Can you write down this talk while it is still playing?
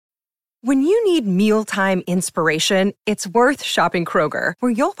When you need mealtime inspiration, it's worth shopping Kroger,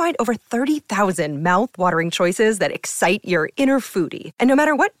 where you'll find over 30,000 mouth-watering choices that excite your inner foodie. And no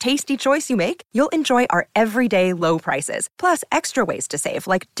matter what tasty choice you make, you'll enjoy our everyday low prices, plus extra ways to save,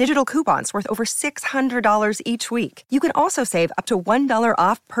 like digital coupons worth over $600 each week. You can also save up to $1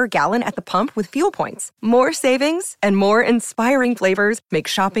 off per gallon at the pump with fuel points. More savings and more inspiring flavors make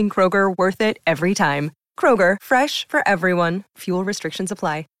shopping Kroger worth it every time. Kroger, fresh for everyone. Fuel restrictions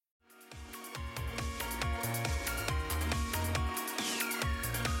apply.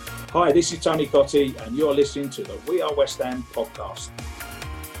 Hi, this is Tony Cottee, and you're listening to the We Are West Ham podcast.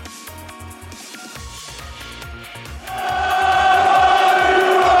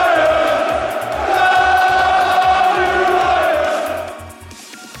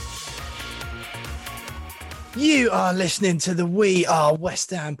 You are listening to the We Are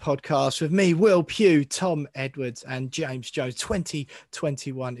West Ham podcast with me, Will Pugh, Tom Edwards and James Jones.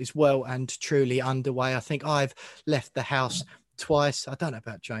 2021 is well and truly underway. I think I've left the house twice. I don't know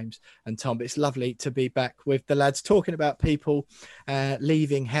about James and Tom, but it's lovely to be back with the lads talking about people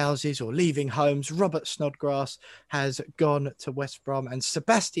leaving houses or leaving homes. Robert Snodgrass has gone to West Brom, and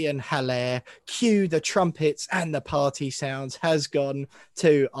Sebastian Haller, cue the trumpets and the party sounds, has gone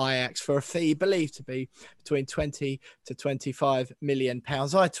to Ajax for a fee believed to be between 20 to 25 million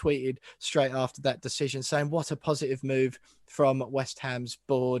pounds. I tweeted straight after that decision saying what a positive move from West Ham's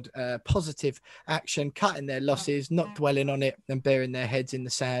board. Positive action, cutting their losses, not dwelling on it and burying their heads in the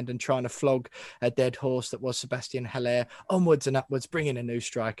sand and trying to flog a dead horse that was Sebastian Haller. Onwards and upwards, bringing a new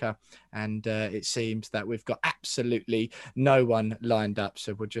striker. And it seems that we've got absolutely no one lined up.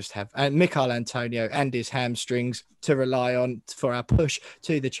 So we'll just have Michail Antonio and his hamstrings to rely on for our push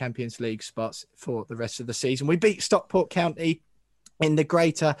to the Champions League spots for the rest of the season. We beat Stockport County in the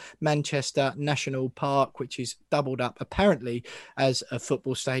Greater Manchester National Park, which is doubled up apparently as a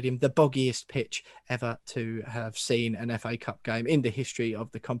football stadium, the boggiest pitch ever to have seen an FA Cup game in the history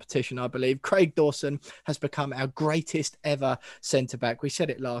of the competition, I believe. Craig Dawson has become our greatest ever centre-back. We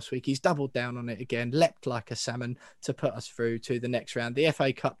said it last week. He's doubled down on it again, leapt like a salmon to put us through to the next round. The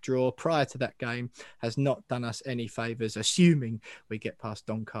FA Cup draw prior to that game has not done us any favours, assuming we get past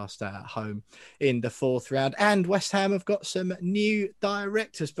Doncaster at home in the fourth round. And West Ham have got some new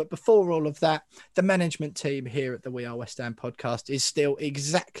directors, but before all of that, the management team here at the We Are West Ham podcast is still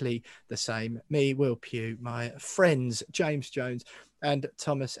exactly the same. Me, Will Pugh, my friends James Jones and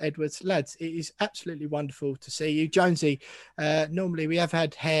Thomas Edwards. Lads, it is absolutely wonderful to see you. Jonesy, normally we have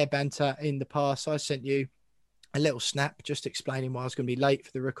had hair banter in the past. I sent you a little snap just explaining why I was going to be late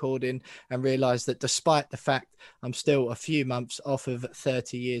for the recording, and realised that despite the fact I'm still a few months off of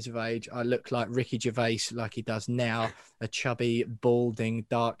 30 years of age, I look like Ricky Gervais like he does now, a chubby, balding,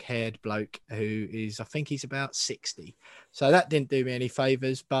 dark-haired bloke who is, I think he's about 60. So that didn't do me any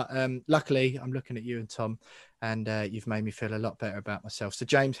favours, but luckily I'm looking at you and Tom, and you've made me feel a lot better about myself. So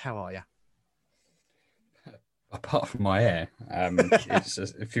James, how are you? Apart from my hair, it's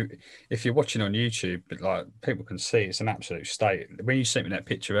if you're watching on YouTube, but like people can see, it's an absolute state. When you sent me that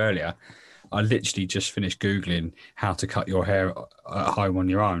picture earlier, I literally just finished Googling how to cut your hair at home on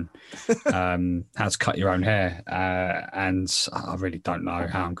your own, how to cut your own hair, and I really don't know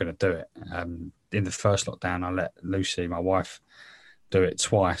how I'm going to do it. In the first lockdown, I let Lucy, my wife, do it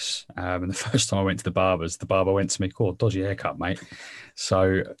twice. And the first time I went to the barber went to me, "Oh, dodgy haircut, mate."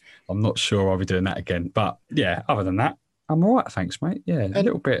 So I'm not sure I'll be doing that again. But yeah, other than that, I'm all right, thanks, mate. Yeah, a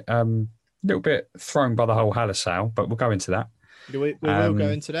little bit thrown by the whole Haller sale, but we'll go into that. We will go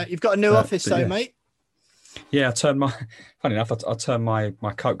into that. You've got a new office though, mate. Yeah, I turned funny enough, I turned my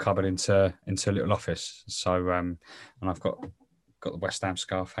coat cupboard into a little office. So and I've got the West Ham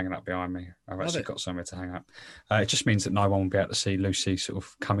scarf hanging up behind me. I've actually got somewhere to hang up. It just means that no one will be able to see Lucy sort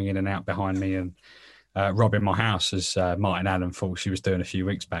of coming in and out behind me and robbing my house, as Martin Allen thought she was doing a few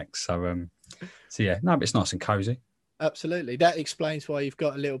weeks back. So yeah, no, but it's nice and cosy. Absolutely. That explains why you've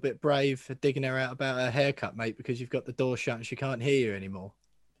got a little bit brave for digging her out about her haircut, mate, because you've got the door shut and she can't hear you anymore.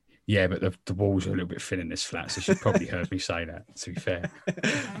 Yeah, but the walls are a little bit thin in this flat, so she probably heard me say that, to be fair.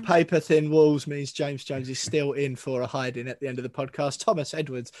 Paper thin walls means James Jones is still in for a hiding at the end of the podcast. Thomas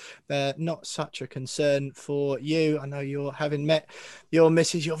Edwards, not such a concern for you. I know you're having met your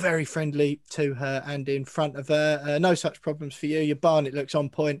missus. You're very friendly to her and in front of her. No such problems for you. Your barnet looks on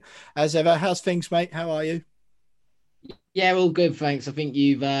point as ever. How's things, mate? How are you? Yeah, all good, thanks. I think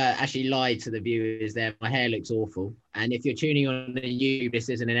you've actually lied to the viewers there. My hair looks awful. And if you're tuning on the YouTube, this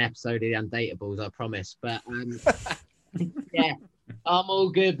isn't an episode of The Undateables, I promise. But yeah, I'm all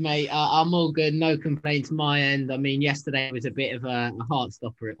good, mate. I'm all good. No complaints my end. I mean, yesterday was a bit of a heart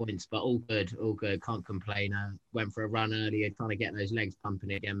stopper at points, but all good, all good. Can't complain. Went for a run earlier, trying to get those legs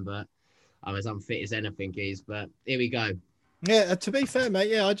pumping again. But I'm as unfit as anything is. But here we go. Yeah, to be fair,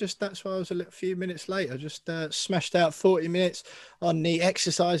 mate, that's why I was a few minutes late. I just smashed out 40 minutes on the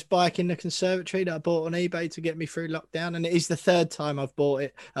exercise bike in the conservatory that I bought on eBay to get me through lockdown. And it is the third time I've bought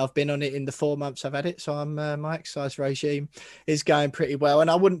it. I've been on it in the 4 months I've had it. So my exercise regime is going pretty well. And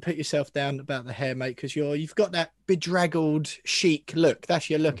I wouldn't put yourself down about the hair, mate, because you've got that bedraggled chic look.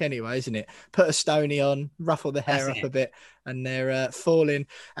 That's your look anyway, isn't it? Put a stony on, ruffle the hair up a bit, and they're falling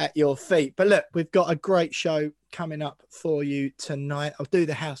at your feet. But look, we've got a great show coming up for you tonight. I'll do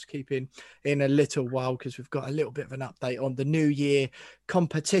the housekeeping in a little while because we've got a little bit of an update on the New Year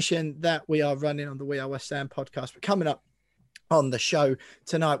competition that we are running on the We Are West Ham podcast. But coming up on the show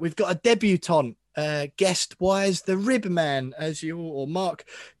tonight, we've got a debutant guest-wise, the Ribman, or Mark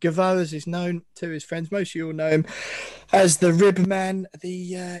Gaveau, as is known to his friends. Most of you all know him as the Ribman.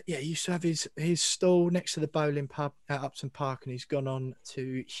 He used to have his stall next to the bowling pub at Upton Park, and he's gone on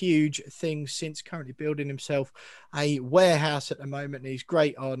to huge things since, currently building himself a warehouse at the moment. And he's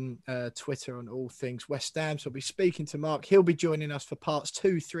great on Twitter on all things West Ham. So I'll be speaking to Mark. He'll be joining us for parts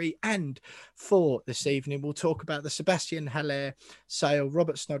 2, 3 and 4 this evening. We'll talk about the Sebastian Haller sale,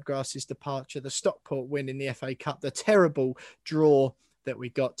 Robert Snodgrass's departure, the Stockport win in the FA Cup, the terrible draw that we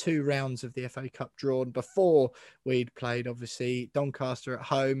got, 2 rounds of the FA Cup drawn before we'd played, obviously, Doncaster at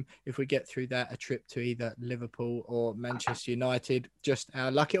home. If we get through that, a trip to either Liverpool or Manchester United, just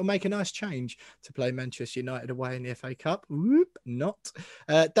our luck. It'll make a nice change to play Manchester United away in the FA Cup. Whoop, not.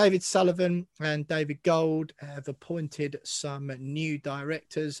 David Sullivan and David Gold have appointed some new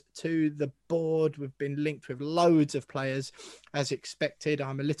directors to the board. We've been linked with loads of players, as expected.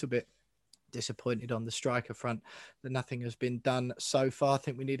 I'm a little bit disappointed on the striker front that nothing has been done so far. I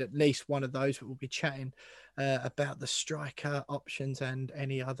think we need at least one of those, but we'll be chatting about the striker options and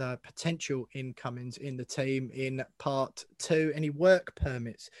any other potential incomings in the team in part 2. Any work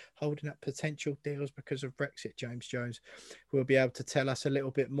permits holding up potential deals because of Brexit, James Jones will be able to tell us a little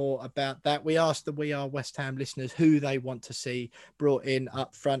bit more about that. We asked the We Are West Ham listeners who they want to see brought in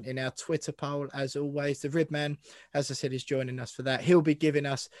up front in our Twitter poll. As always, the Ribman, as I said, is joining us for that. He'll be giving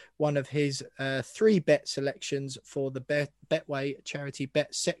us one of his 3 bet selections for the Betway charity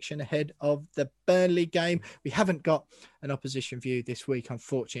bet section ahead of the Burnley game. We haven't got an opposition view this week,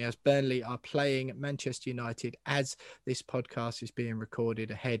 unfortunately, as Burnley are playing Manchester United as this podcast is being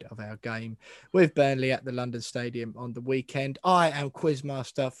recorded ahead of our game with Burnley at the London Stadium on the weekend. I am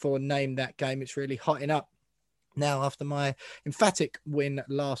quizmaster for Name That Game. It's really hotting up now after my emphatic win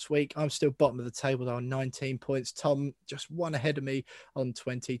last week. I'm still bottom of the table though on 19 points. Tom just 1 ahead of me on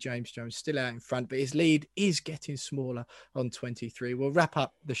 20. James Jones still out in front, but his lead is getting smaller on 23. We'll wrap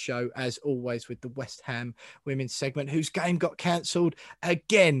up the show as always with the West Ham women's segment, whose game got cancelled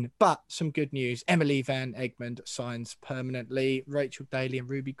again. But some good news. Emily Van Egmond signs permanently. Rachel Daly and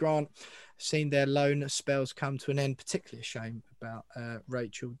Ruby Grant seen their loan spells come to an end. Particularly a shame about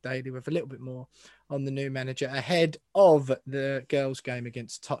Rachel Daly, with a little bit more on the new manager ahead of the girls' game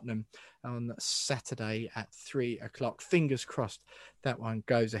against Tottenham on Saturday at 3 o'clock. Fingers crossed that one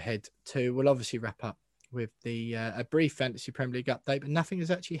goes ahead too. We'll obviously wrap up with the a brief Fantasy Premier League update, but nothing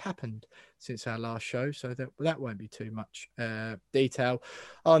has actually happened since our last show, so that won't be too much detail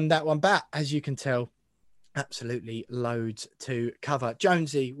on that one. But as you can tell, absolutely loads to cover.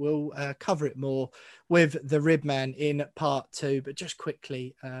 Jonesy will cover it more with the Ribman in part 2, but just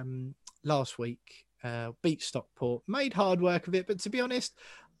quickly, last week beat Stockport, made hard work of it, but to be honest,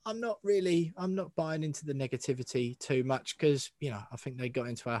 I'm not buying into the negativity too much, because I think they got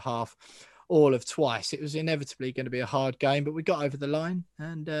into our half all of twice. It was inevitably going to be a hard game, but we got over the line.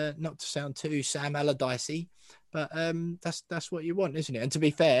 And not to sound too Sam Allardyce-y, but that's what you want, isn't it? And to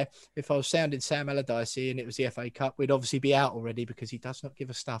be fair, if I was sounding Sam Allardyce and it was the FA Cup, we'd obviously be out already, because he does not give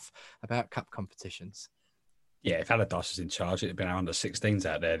a stuff about cup competitions. Yeah, if Allardyce was in charge, it'd have been our under-16s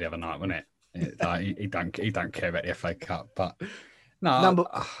out there the other night, wouldn't it? He don't care about the FA Cup. But no,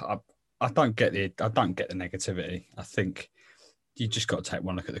 I don't get the negativity. I think you just got to take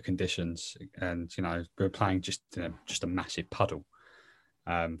one look at the conditions, and we were playing just a massive puddle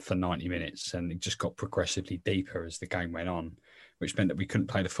for 90 minutes, and it just got progressively deeper as the game went on, which meant that we couldn't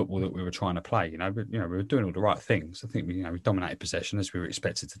play the football that we were trying to play. But, we were doing all the right things. I think we dominated possession as we were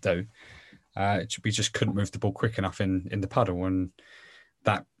expected to do. We just couldn't move the ball quick enough in the puddle, and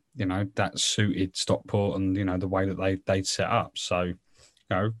that suited Stockport and the way that they'd set up. So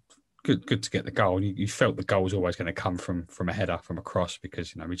good to get the goal. You felt the goal was always going to come from a header, from a cross,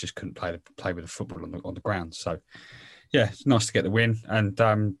 because we just couldn't play with the football on the ground. So yeah, it's nice to get the win.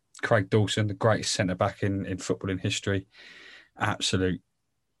 And Craig Dawson, the greatest centre back in football in history, absolute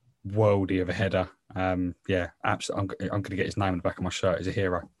worldie of a header. Absolutely. I'm going to get his name on the back of my shirt. He's a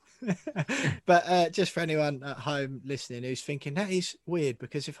hero. But just for anyone at home listening who's thinking that is weird,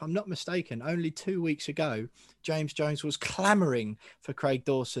 because if I'm not mistaken, only 2 weeks ago, James Jones was clamouring for Craig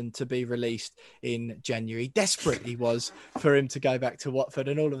Dawson to be released in January. Desperate he was for him to go back to Watford,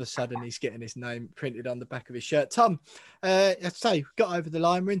 and all of a sudden he's getting his name printed on the back of his shirt. Tom, I'd say got over the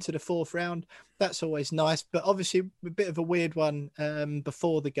line. We're into the 4th round. That's always nice, but obviously a bit of a weird one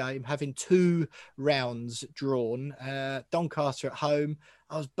before the game, having 2 rounds drawn. Doncaster at home.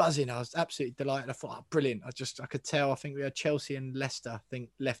 I was buzzing. I was absolutely delighted. I thought, oh, brilliant. I could tell. I think we had Chelsea and Leicester, I think,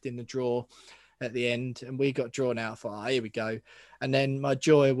 left in the draw at the end, and we got drawn out. I thought, oh, here we go. And then my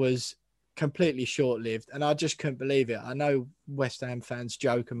joy was completely short-lived, and I just couldn't believe it. I know West Ham fans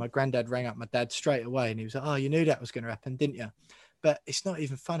joke, and my granddad rang up my dad straight away, and he was like, oh, you knew that was going to happen, didn't you? But it's not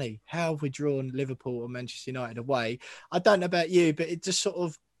even funny. How have we drawn Liverpool or Manchester United away? I don't know about you, but it just sort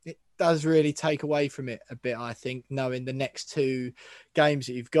of, it does really take away from it a bit, I think, knowing the next 2 games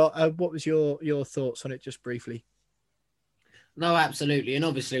that you've got. What was your thoughts on it, just briefly? No, absolutely. And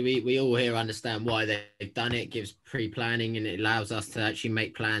obviously we all here understand why they've done it. It gives pre-planning, and it allows us to actually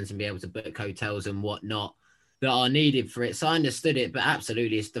make plans and be able to book hotels and whatnot that are needed for it. So I understood it, but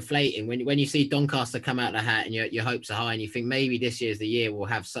absolutely it's deflating when you see Doncaster come out the hat and your hopes are high, and you think maybe this year's the year we'll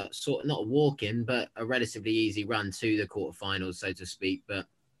have sort of not a walk-in, but a relatively easy run to the quarterfinals, so to speak. But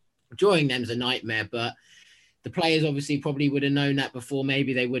drawing them's a nightmare. But the players obviously probably would have known that before.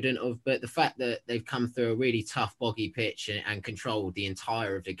 Maybe they wouldn't have. But the fact that they've come through a really tough, boggy pitch and controlled the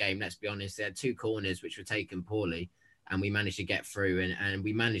entire of the game, let's be honest, they had 2 corners which were taken poorly, and we managed to get through, and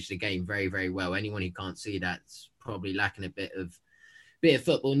we managed the game very, very well. Anyone who can't see that's probably lacking a bit of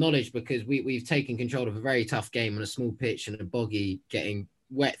football knowledge, because we've taken control of a very tough game on a small pitch and a boggy, getting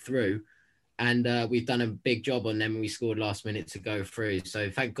wet through. And we've done a big job on them, and we scored last minute to go through. So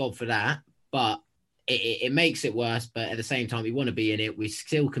thank God for that. But it makes it worse. But at the same time, we want to be in it. We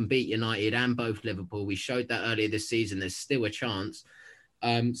still can beat United and both Liverpool. We showed that earlier this season. There's still a chance.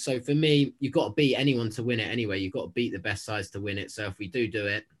 So for me, you've got to beat anyone to win it anyway. You've got to beat the best sides to win it. So if we do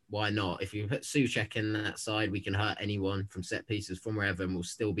it, why not? If you put Souček in that side, we can hurt anyone from set pieces, from wherever, and we'll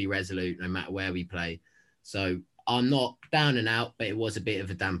still be resolute no matter where we play. So I'm not down and out, but it was a bit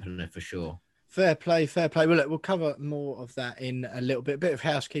of a dampener for sure. Fair play, fair play. Well, look, we'll cover more of that in a little bit. A bit of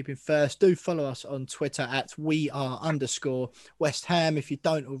housekeeping first. Do follow us on Twitter at @WeAre_West Ham. If you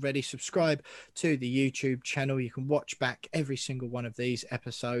don't already, subscribe to the YouTube channel. You can watch back every single one of these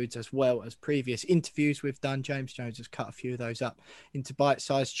episodes, as well as previous interviews we've done. James Jones has cut a few of those up into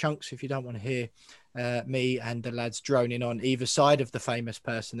bite-sized chunks. If you don't want to hear me and the lads droning on either side of the famous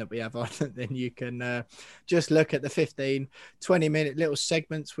person that we have on, then you can just look at the 15-20 minute little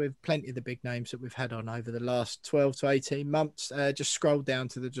segments with plenty of the big names that we've had on over the last 12 to 18 months. Just scroll down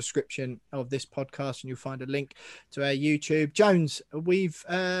to the description of this podcast and you'll find a link to our YouTube. Jones, we've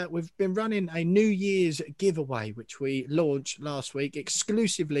been running a New Year's giveaway, which we launched last week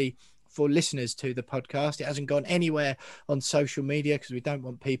exclusively for listeners to the podcast. It hasn't gone anywhere on social media because we don't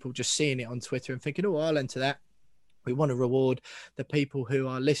want people just seeing it on Twitter and thinking, oh, I'll enter that. We want to reward the people who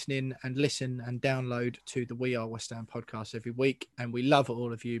are listening and listen and download to the We Are West Ham podcast every week. And we love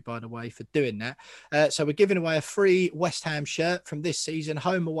all of you, by the way, for doing that. So we're giving away a free West Ham shirt from this season,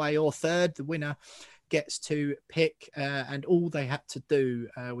 home, away or third. The winner gets to pick, and all they had to do,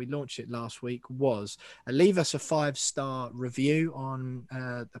 we launched it last week, was leave us a 5-star review on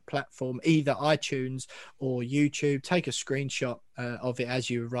the platform, either iTunes or YouTube. Take a screenshot of it as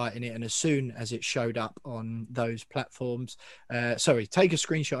you were writing it, and as soon as it showed up on those platforms, take a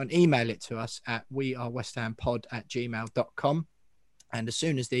screenshot and email it to us at wearewesthampod@gmail.com, and as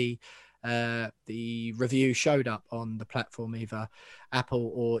soon as the review showed up on the platform, either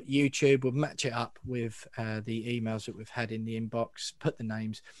Apple or YouTube, we'll match it up with the emails that we've had in the inbox, put the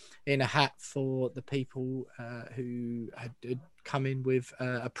names in a hat for the people who had come in with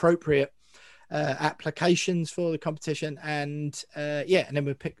appropriate applications for the competition, and then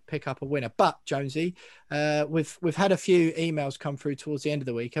we'll pick up a winner. But Jonesy, we've had a few emails come through towards the end of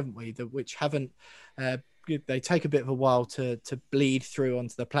the week, haven't we, which haven't they take a bit of a while to bleed through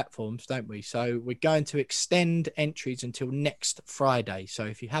onto the platforms, don't we? So we're going to extend entries until next Friday. So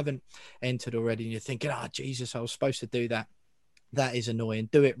if you haven't entered already and you're thinking, Jesus, I was supposed to do that, that is annoying.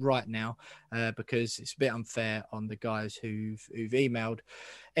 Do it right now, because it's a bit unfair on the guys who've emailed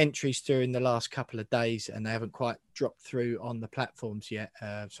entries during the last couple of days and they haven't quite dropped through on the platforms yet.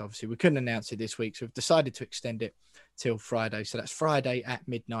 So obviously we couldn't announce it this week, so we've decided to extend it till Friday. So that's Friday at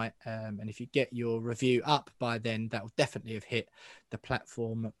midnight. And if you get your review up by then, that will definitely have hit the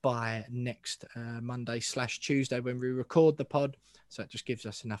platform by next Monday/Tuesday when we record the pod. So it just gives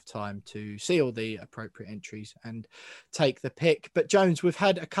us enough time to see all the appropriate entries and take the pick. But Jones, we've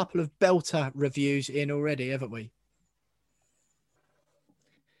had a couple of belter reviews in already, haven't we?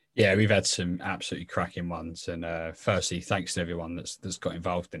 Yeah, we've had some absolutely cracking ones. And firstly, thanks to everyone that's got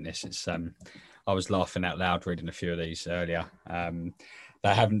involved in this. It's I was laughing out loud reading a few of these earlier.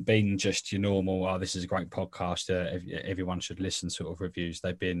 They haven't been just your normal, oh, this is a great podcast, everyone should listen sort of reviews.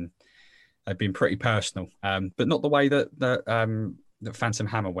 They've been pretty personal, but not the way that Phantom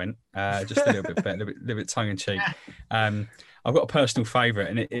Hammer went. Just a little bit better, a little bit tongue in cheek. I've got a personal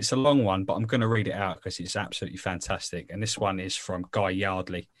favourite, and it's a long one, but I'm going to read it out because it's absolutely fantastic. And this one is from Guy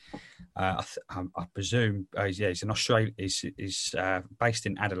Yardley. I presume, he's an Australian. He's based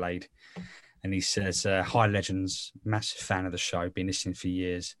in Adelaide, and he says, "Hi legends, massive fan of the show, been listening for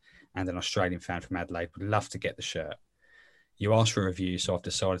years, and an Australian fan from Adelaide. Would love to get the shirt. You asked for a review, so I've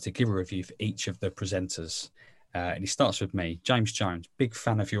decided to give a review for each of the presenters." And he starts with me, James Jones, big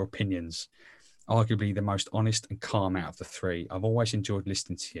fan of your opinions. Arguably the most honest and calm out of the three. I've always enjoyed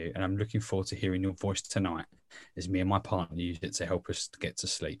listening to you, and I'm looking forward to hearing your voice tonight as me and my partner use it to help us get to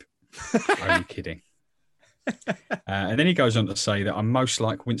sleep. Only kidding. And then he goes on to say that I'm most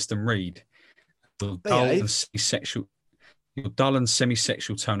like Winston Reid. Your dull and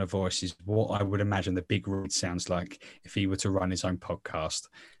semi-sexual tone of voice is what I would imagine the big Reid sounds like if he were to run his own podcast.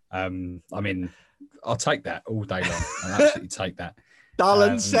 I mean, I'll take that all day long. I'll absolutely take that. Dull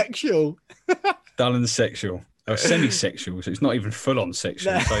and sexual. Dull and sexual. Or semi-sexual, so it's not even full-on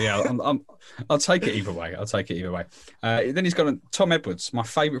sexual. So yeah, I'll take it either way. Then he's got Tom Edwards, my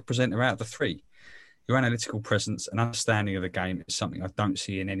favourite presenter out of the three. Your analytical presence and understanding of the game is something I don't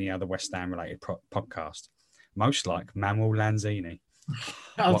see in any other West Ham-related podcast. Most like Manuel Lanzini.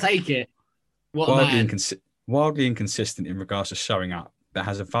 I'll take it. Wildly inconsistent in regards to showing up, but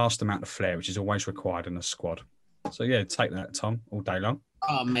has a vast amount of flair, which is always required in a squad. So yeah, take that, Tom, all day long.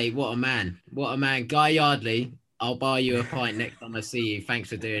 Oh, mate, what a man. What a man. Guy Yardley, I'll buy you a pint next time I see you. Thanks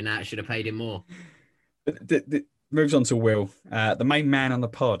for doing that. Should have paid him more. Moves on to Will, the main man on the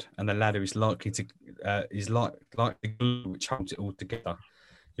pod, and the lad who is likely to like the glue which holds it all together.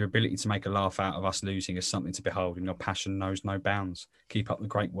 Your ability to make a laugh out of us losing is something to behold, and your passion knows no bounds. Keep up the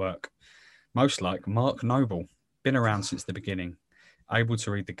great work. Most like Mark Noble, been around since the beginning, able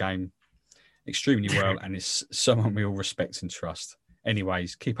to read the game extremely well, and is someone we all respect and trust.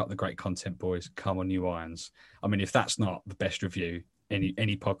 Anyways, keep up the great content, boys. Come on, new irons. I mean, if that's not the best review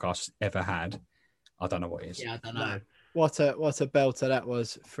any podcast ever had, I don't know what is. Yeah, I don't know. What a belter that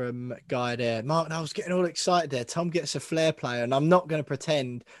was from Guy there. Mark, I was getting all excited there. Tom gets a flair player, and I'm not going to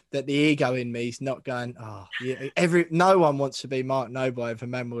pretend that the ego in me is not going, oh, yeah, no one wants to be Mark Noble over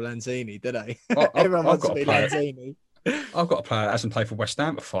Manuel Lanzini, do they? Everyone wants to be Lanzini. I've got a player that hasn't played for West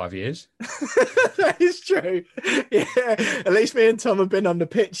Ham for 5 years. That is true. Yeah, at least me and Tom have been on the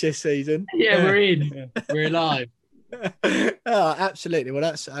pitch this season. Yeah, we're in. We're alive. Oh, absolutely. Well,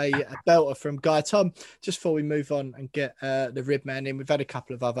 that's a belter from Guy. Tom, just before we move on and get the Ribman in, we've had a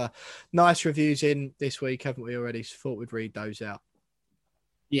couple of other nice reviews in this week, haven't we already? So thought we'd read those out.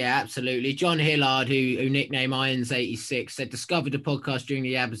 Yeah, absolutely. John Hillard, who nicknamed Irons86, said, discovered the podcast during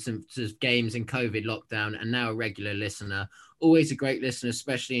the absence of games in COVID lockdown and now a regular listener. Always a great listener,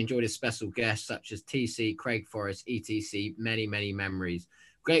 especially enjoyed his special guests such as TC, Craig Forrest, etc. Many, many memories.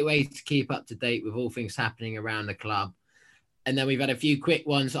 Great way to keep up to date with all things happening around the club. And then we've had a few quick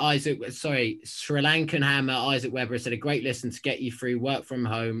ones. Sri Lankan Hammer, Isaac Weber said, a great listen to get you through work from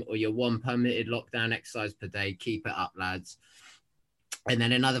home or your one permitted lockdown exercise per day. Keep it up, lads. And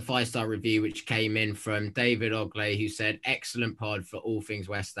then another 5-star review, which came in from David Ogley, who said, excellent pod for all things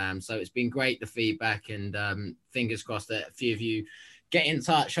West Ham. So it's been great, the feedback, and fingers crossed that a few of you get in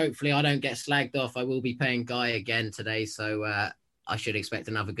touch. Hopefully I don't get slagged off. I will be paying Guy again today. So I should expect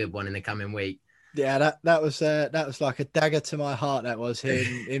another good one in the coming week. Yeah, that was like a dagger to my heart. That was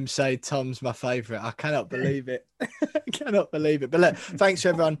him say Tom's my favourite. I cannot believe it. Cannot believe it. But look, thanks to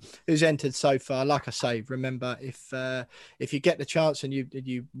everyone who's entered so far. Like I say, remember if you get the chance and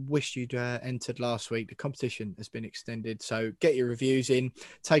you wished you'd entered last week, the competition has been extended. So get your reviews in,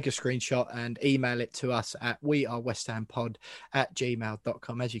 take a screenshot and email it to us at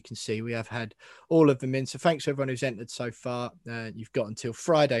wearewesthampod@gmail.com. As you can see, we have had all of them in. So thanks to everyone who's entered so far. You've got until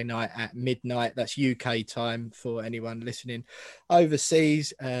Friday night at midnight. That's UK time for anyone listening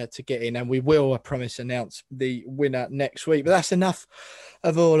overseas to get in. And we will, I promise, announce the winner next week. But that's enough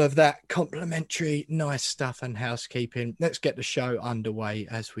of all of that complimentary nice stuff and housekeeping. Let's get the show underway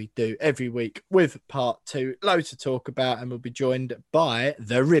as we do every week with part 2. Loads to talk about, and we'll be joined by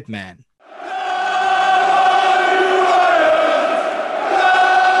the Ribman.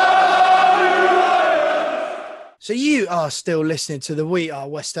 So you are still listening to the We Are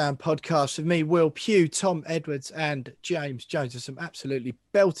West Ham podcast with me, Will Pugh, Tom Edwards and James Jones. There's some absolutely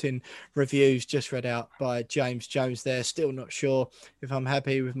belting reviews just read out by James Jones there. Still not sure if I'm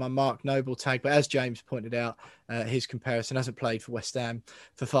happy with my Mark Noble tag, but as James pointed out, his comparison hasn't played for West Ham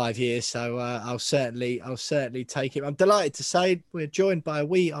for 5 years, so I'll certainly take it. I'm delighted to say we're joined by a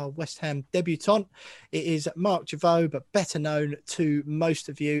We Are West Ham debutant. It is Mark Javot, but better known to most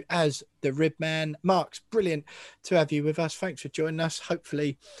of you as the Ribman. Mark's brilliant to have you with us. Thanks for joining us.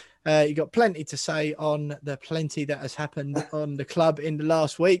 Hopefully you got plenty to say on the plenty that has happened on the club in the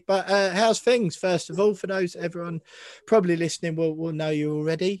last week. But how's things, first of all, for those everyone probably listening will know you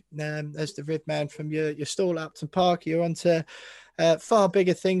already as the Ribman from your stall at Upton Park. You're on to far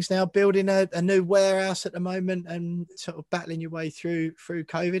bigger things now, building a new warehouse at the moment and sort of battling your way through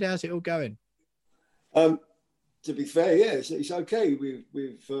COVID. How's it all going? To be fair, yeah, it's okay. We've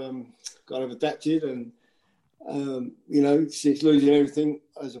kind of adapted and, since losing everything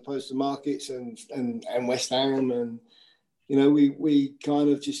as opposed to markets and West Ham and, we kind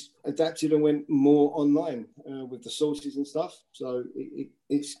of just adapted and went more online with the sources and stuff. So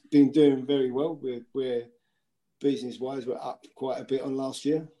it's been doing very well. We're business-wise, we're up quite a bit on last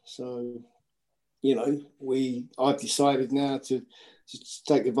year. So, I've decided now to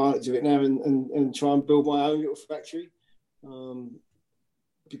take advantage of it now and try and build my own little factory.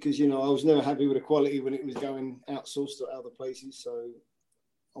 Because, I was never happy with the quality when it was going outsourced to other places. So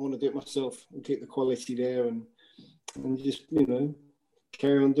I want to do it myself and keep the quality there and just,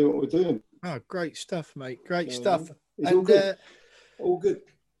 carry on doing what we're doing. Oh, great stuff, mate. Great stuff. It's all good. All good.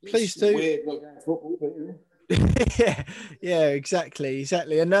 Please it's do. Weird not going to football, but, yeah, exactly.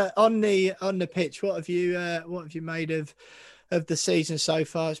 And on the pitch, what have you made of the season so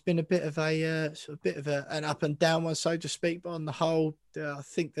far? It's been a bit of an up and down one, so to speak. But on the whole, I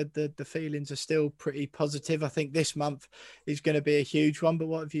think that the feelings are still pretty positive. I think this month is going to be a huge one. But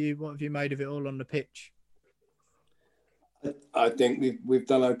what have you made of it all on the pitch? I think we've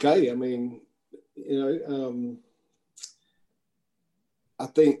done okay. I mean, I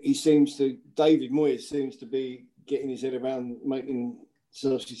think David Moyes seems to be getting his head around making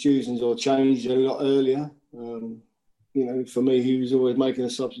substitutions or change a lot earlier. For me, he was always making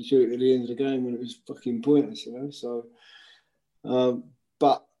a substitute at the end of the game when it was fucking pointless, So,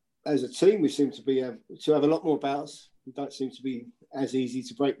 but as a team, we seem to have a lot more about us. We don't seem to be as easy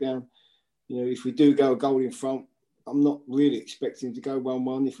to break down. If we do go a goal in front, I'm not really expecting to go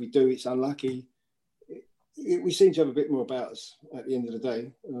 1-1. If we do, it's unlucky. We seem to have a bit more about us at the end of the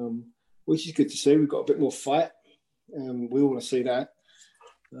day, which is good to see. We've got a bit more fight. We want to see that.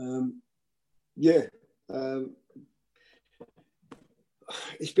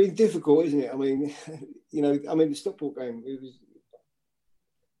 It's been difficult, isn't it? I mean, the Stockport game,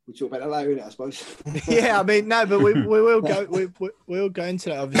 we'll talk about that later, innit, I suppose. Yeah, I mean, no, but we will go. We'll go into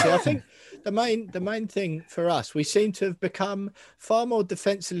that. Obviously, I think the main thing for us, we seem to have become far more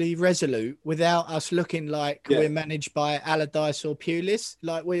defensively resolute without us looking like we're managed by Allardyce or Pulis.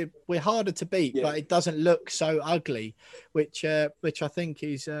 Like we're harder to beat, but it doesn't look so ugly, which I think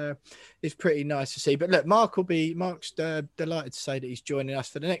is pretty nice to see. But look, Mark's delighted to say that he's joining us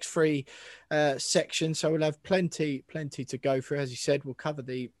for the next 3 sections, so we'll have plenty to go through. As he said, we'll cover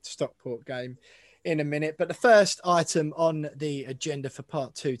the Stockport game in a minute, but the first item on the agenda for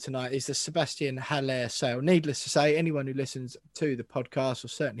part 2 tonight is the Sebastian Haller sale. Needless to say, anyone who listens to the podcast, or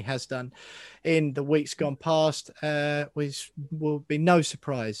certainly has done in the weeks gone past, will be no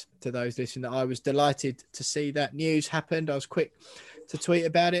surprise to those listening that I was delighted to see that news happened. I was quick to tweet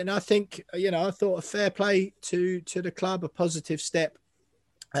about it, and I think I thought a fair play to the club, a positive step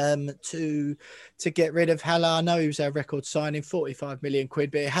to get rid of Haller. I know he was our record signing, 45 million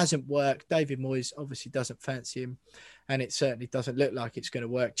quid, but it hasn't worked. David Moyes obviously doesn't fancy him, and it certainly doesn't look like it's going to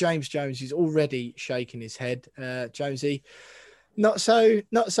work. James Jones is already shaking his head. Jonesy, not so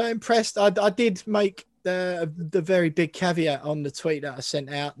impressed. I did make the very big caveat on the tweet that I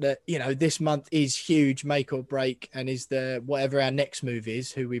sent out that this month is huge, make or break, and is whatever our next move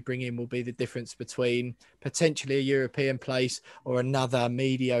is, who we bring in will be the difference between potentially a European place or another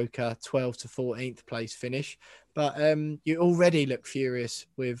mediocre 12th to 14th place finish. But you already look furious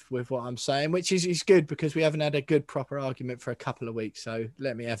with what I'm saying, which is good, because we haven't had a good proper argument for a couple of weeks. So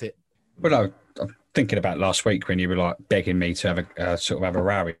let me have it. Well, I'm thinking about last week when you were like begging me to have a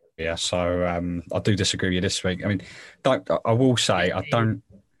row. Yeah, so I do disagree with you this week. I mean, I will say I'm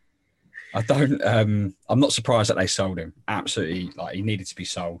not surprised that they sold him. Absolutely, like, he needed to be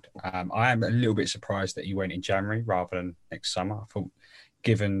sold. I am a little bit surprised that he went in January rather than next summer. I thought,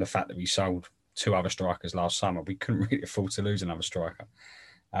 given the fact that we sold 2 other strikers last summer, we couldn't really afford to lose another striker.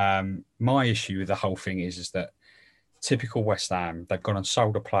 My issue with the whole thing is that typical West Ham. They've gone and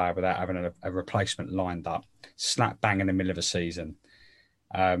sold a player without having a replacement lined up, slap bang in the middle of a season.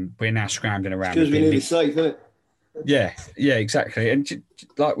 We're now scrambling around. Because we need a safe, isn't it? Yeah, exactly. And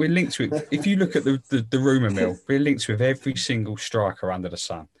like we're linked with, if you look at the rumour mill, we're linked with every single striker under the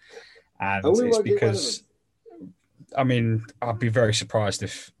sun. And it's because, I mean, I'd be very surprised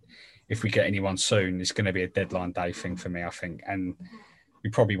if we get anyone soon. It's going to be a deadline day thing for me, I think. And we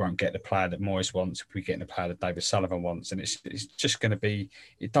probably won't get the player that Moyes wants if we get the player that David Sullivan wants. And it's just going to be,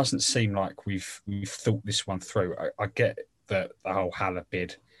 it doesn't seem like we've thought this one through. I get that the whole Haller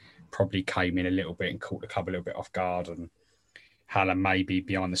bid probably came in a little bit and caught the club a little bit off guard. And Haller maybe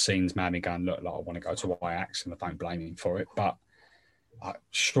behind the scenes, maybe going, look, like, I want to go to Ajax, and I don't blame him for it. But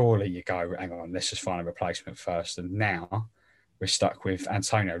surely you go, hang on, let's just find a replacement first. And now we're stuck with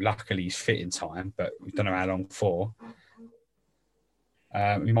Antonio. Luckily, he's fit in time, but we don't know how long for.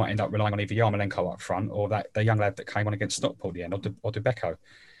 We might end up relying on either Yarmolenko up front or the young lad that came on against Stockport at the end, or Dubeko,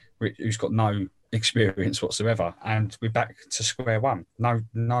 who's got no experience whatsoever. And we're back to square one.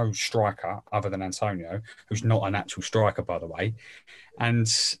 No striker other than Antonio, who's not an actual striker, by the way.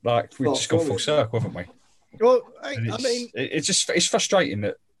 And like we've just gone full circle, haven't we? Well, it's frustrating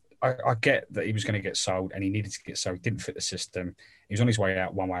that I get that he was going to get sold and he needed to get sold. He didn't fit the system. He was on his way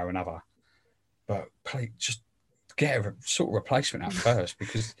out one way or another. But just get a sort of replacement out first,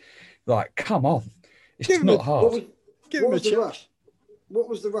 because, like, come on, it's not hard. What was the rush? What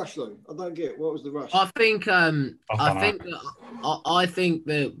was the rush, though? I don't get it. What was the rush? I think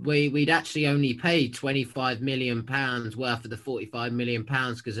that we'd actually only paid £25 million worth of the £45 million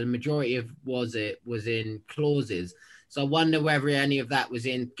because the majority of was in clauses. So I wonder whether any of that was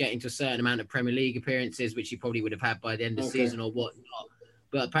in getting to a certain amount of Premier League appearances, which he probably would have had by the end of the season or whatnot.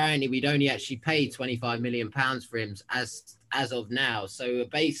 But apparently we'd only actually paid £25 million for him as of now. So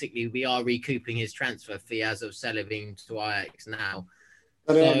basically we are recouping his transfer fee as of selling him to Ajax now.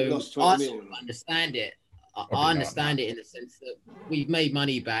 So I sort of understand it. I understand it in the sense that we've made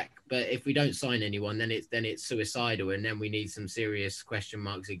money back, but if we don't sign anyone, then it's suicidal, and then we need some serious question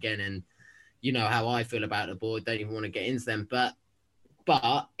marks again. And you know how I feel about the board. Don't even want to get into them. But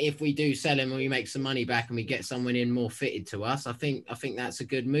if we do sell him and we make some money back and we get someone in more fitted to us, I think that's a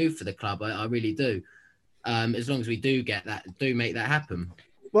good move for the club. I really do. As long as we do make that happen.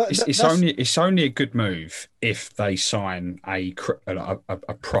 Well, it's only a good move if they sign a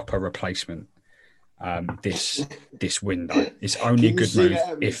proper replacement this window. It's only a good move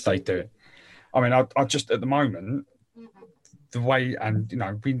if they do it. I mean, I just at the moment, the way, and you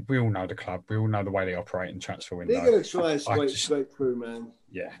know, we all know the club, we all know the way they operate in transfer window. They're going to try and squeak straight through, man.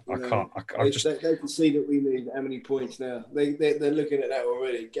 Yeah, they can see that we need how many points now. They're looking at that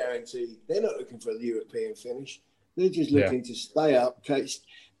already, guaranteed. They're not looking for a European finish. They're just looking to stay up. They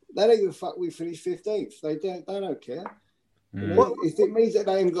don't give a fuck. We finish 15th. They don't care. You know, if it means that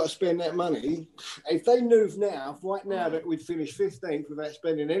they haven't got to spend that money, if they knew right now that we'd finish 15th without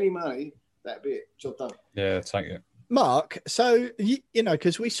spending any money, that'd be it. Job done. Yeah, take it. Mark, so, you know,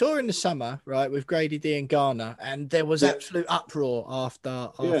 because we saw in the summer, right, with Grady D and Garner, and there was absolute uproar after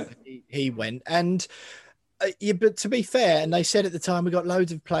he went. And but to be fair, and they said at the time, we got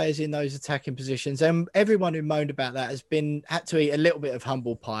loads of players in those attacking positions, and everyone who moaned about that has had to eat a little bit of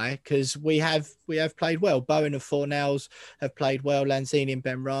humble pie, because we have played well. Bowen and Fornells have played well. Lanzini and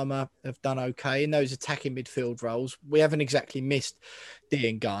Benrahma have done okay in those attacking midfield roles. We haven't exactly missed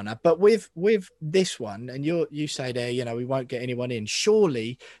Dean Garner, but with this one, and you say there, you know, we won't get anyone in.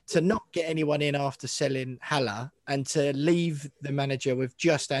 Surely to not get anyone in after selling Haller and to leave the manager with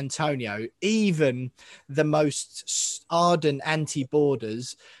just Antonio, even the most ardent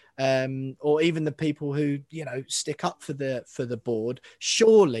anti-Boarders, or even the people who, you know, stick up for the board,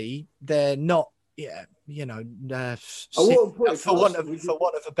 surely they're not. Yeah, you know, for want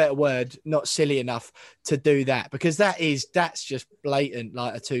of a better word, not silly enough to do that, because that's just blatant,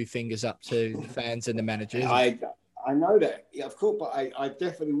 like a two fingers up to the fans and the managers. I know that, yeah, of course, but I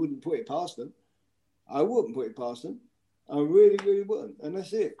definitely wouldn't put it past them. I wouldn't put it past them. I really, really wouldn't, and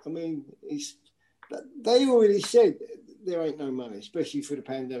that's it. I mean, they already said there ain't no money, especially for the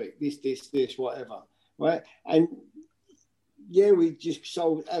pandemic. This, whatever, right? And yeah, we just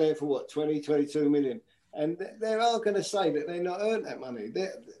sold Haller for what, 22 million. And they are going to say that they're not earned that money.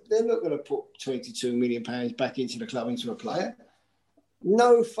 They're not going to put £22 million back into the club, into a player.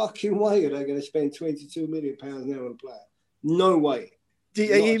 No fucking way are they going to spend £22 million now on a player. No way.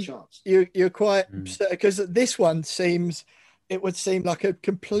 You're quite, because this one it would seem like a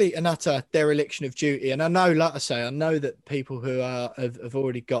complete and utter dereliction of duty. And I know, like I say, I know that people who have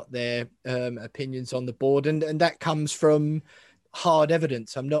already got their opinions on the board, and that comes from hard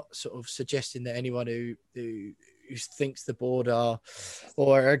evidence. I'm not sort of suggesting that anyone who thinks the board are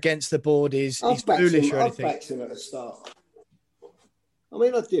or against the board is foolish or anything. I backed him at the start. I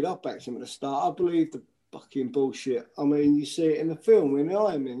mean, I did. I backed him at the start. I believe the fucking bullshit. I mean, you see it in the film in the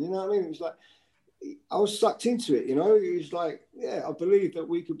Iron Man. You know what I mean? It was like I was sucked into it. You know, it was like, yeah, I believe that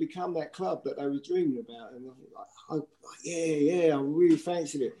we could become that club that they were dreaming about, and I really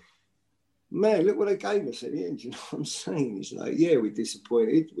fancied it. Man, look what they gave us at the end. You know what I'm saying? It's like, yeah, we're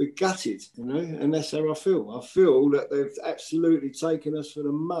disappointed, we're gutted, you know, and that's how I feel. I feel that they've absolutely taken us for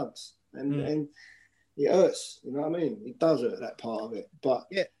the mugs, and it hurts. You know what I mean? It does hurt, that part of it. But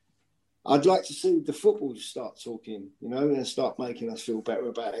yeah, I'd like to see the football start talking, you know, and start making us feel better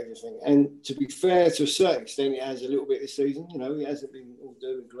about everything. And to be fair, to a certain extent, it has a little bit this season. You know, it hasn't been all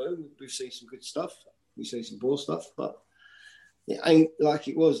doom and gloom. We've seen some good stuff. We see some poor stuff, but it ain't like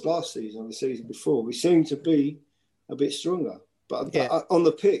it was last season or the season before. We seem to be a bit stronger, but on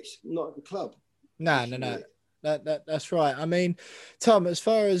the pitch, not at the club. No. That's right. I mean, Tom, as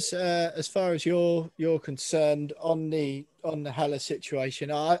far as you're concerned on the Haller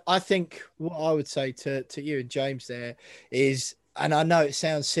situation, I think what I would say to you and James there is, and I know it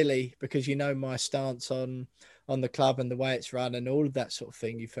sounds silly because you know my stance on the club and the way it's run and all of that sort of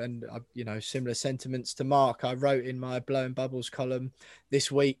thing. You've and you know, similar sentiments to Mark. I wrote in my Blowing Bubbles column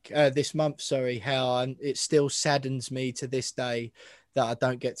this month, how it still saddens me to this day that I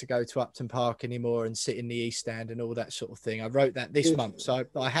don't get to go to Upton Park anymore and sit in the East Stand and all that sort of thing. I wrote that this month, so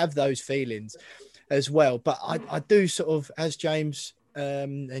I have those feelings as well. But I do sort of, as James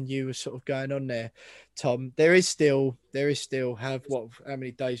and you were sort of going on there, Tom, there is still how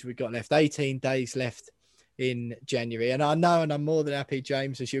many days we got left? 18 days left in January. And I know, and I'm more than happy,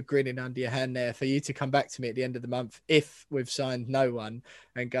 James, as you're grinning under your hand there, for you to come back to me at the end of the month if we've signed no one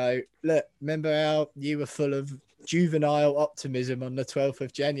and go, look, remember how you were full of juvenile optimism on the 12th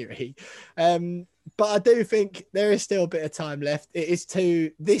of January. But I do think there is still a bit of time left.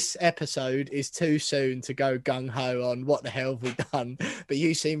 This episode is too soon to go gung-ho on what the hell have we done. But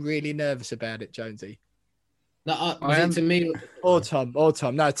you seem really nervous about it, Jonesy. No, to me or Tom.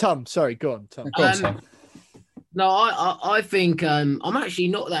 No, Tom. Sorry, go on, Tom. Go on, Tom. No, I think I'm actually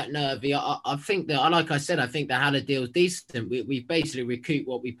not that nervy. I think that, like I said, I think the Haller deal's decent. We basically recoup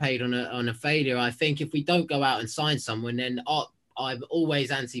what we paid on a failure. I think if we don't go out and sign someone, then I'm always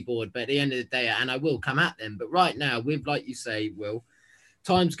anti-board. But at the end of the day, and I will come at them. But right now, with, like you say, Will,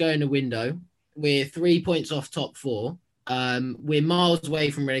 time's going the window. We're 3 points off top four. We're miles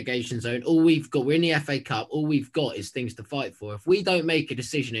away from relegation zone. We're in the FA Cup. All we've got is things to fight for. If we don't make a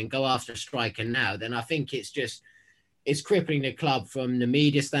decision and go after a striker now, then I think it's crippling the club from the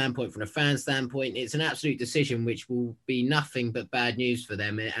media standpoint, from the fan standpoint. It's an absolute decision which will be nothing but bad news for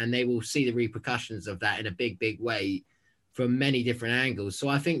them, and they will see the repercussions of that in a big, big way from many different angles. So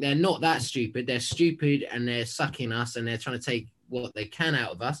I think they're not that stupid. They're stupid and they're sucking us and they're trying to take what they can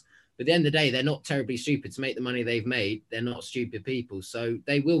out of us. But at the end of the day, they're not terribly stupid to make the money they've made. They're not stupid people. So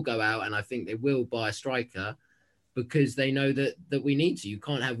they will go out and I think they will buy a striker because they know that we need to. You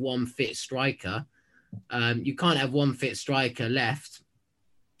can't have one fit striker. You can't have one fit striker left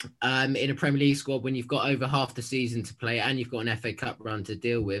in a Premier League squad when you've got over half the season to play and you've got an FA Cup run to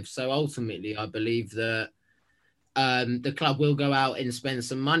deal with. So ultimately, I believe that the club will go out and spend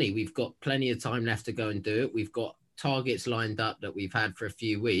some money. We've got plenty of time left to go and do it. We've got targets lined up that we've had for a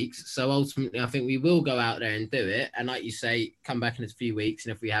few weeks. So ultimately, I think we will go out there and do it. And like you say, come back in a few weeks.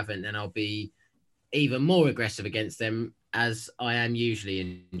 And if we haven't, then I'll be even more aggressive against them as I am usually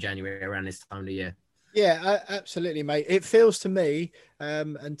in January around this time of the year. Yeah, absolutely, mate. It feels to me,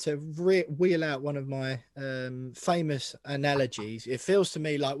 and to wheel out one of my famous analogies, it feels to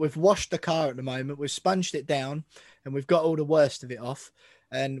me like we've washed the car at the moment, we've sponged it down, and we've got all the worst of it off,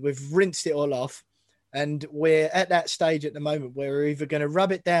 and we've rinsed it all off, and we're at that stage at the moment where we're either going to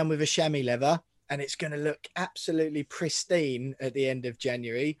rub it down with a chamois leather, and it's going to look absolutely pristine at the end of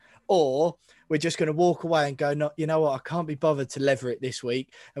January, or we're just going to walk away and go, no, you know what, I can't be bothered to leather it this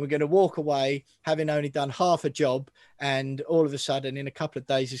week. And we're going to walk away having only done half a job. And all of a sudden, in a couple of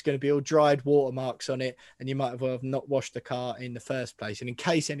days, there's going to be all dried watermarks on it. And you might as well have not washed the car in the first place. And in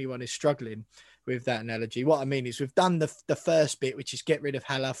case anyone is struggling with that analogy, what I mean is we've done the first bit, which is get rid of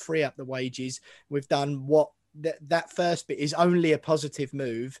Haller, free up the wages. We've done what that first bit is only a positive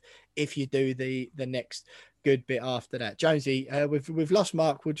move if you do the next good bit after that. Jonesy, we've lost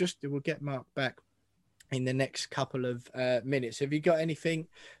Mark. We'll get Mark back in the next couple of minutes. Have you got anything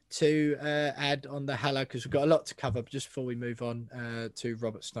to add on the Haller? Because we've got a lot to cover just before we move on to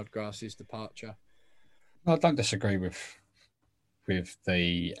Robert Snodgrass's departure. I don't disagree with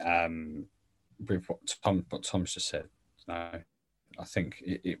the with what Tom's just said. No, I think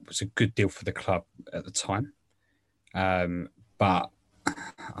it was a good deal for the club at the time. But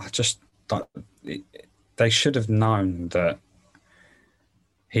I just they should have known that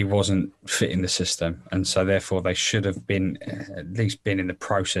he wasn't fitting the system, and so therefore they should have been at least been in the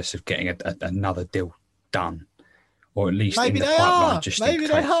process of getting another deal done, or at least Maybe in the they pipeline. are. Just Maybe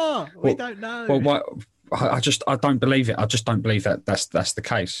in they case. are. We don't know. Well, I don't believe it. I just don't believe that that's the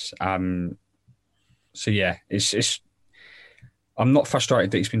case. So yeah, it's. I'm not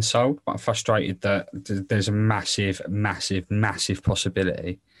frustrated that he's been sold, but I'm frustrated that there's a massive, massive, massive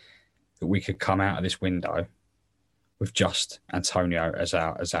possibility that we could come out of this window with just Antonio as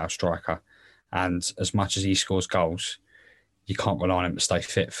our striker. And as much as he scores goals, you can't rely on him to stay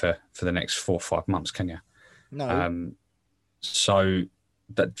fit for the next 4 or 5 months, can you? No. So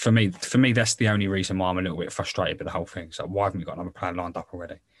that for me, that's the only reason why I'm a little bit frustrated with the whole thing. So why haven't we got another player lined up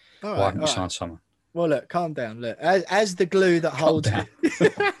already? All right, why haven't we signed someone? Well, look, calm down. Look, as the glue that holds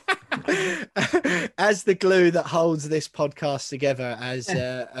as the glue that holds this podcast together,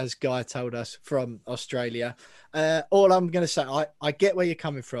 as Guy told us from Australia. All I'm going to say, I get where you're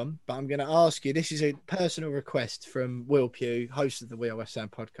coming from, but I'm going to ask you. This is a personal request from Will Pugh, host of the We Are West Ham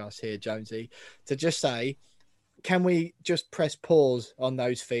podcast here, Jonesy, to just say, can we just press pause on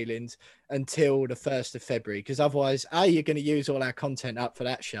those feelings until the 1st of February? Because otherwise, you're going to use all our content up for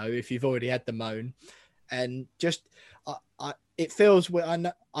that show if you've already had the moan. And just, it feels,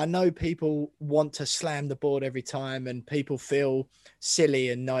 I know people want to slam the board every time, and people feel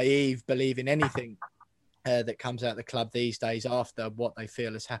silly and naive believing anything that comes out of the club these days after what they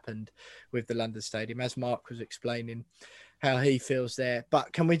feel has happened with the London Stadium, as Mark was explaining how he feels there.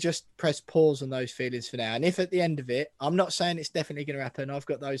 But can we just press pause on those feelings for now? And if at the end of it, I'm not saying it's definitely going to happen, I've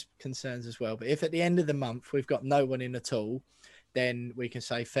got those concerns as well, but if at the end of the month we've got no one in at all, then we can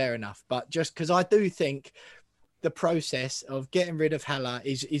say fair enough. But just because I do think the process of getting rid of Haller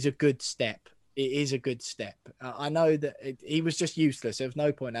is a good step. It is a good step. I know that he was just useless. There was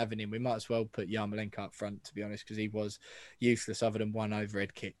no point having him. We might as well put Yarmolenko up front, to be honest, because he was useless other than one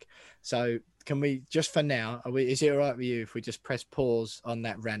overhead kick. So can we just for now, is it all right with you if we just press pause on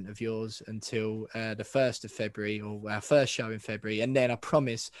that rant of yours until the 1st of February, or our first show in February? And then I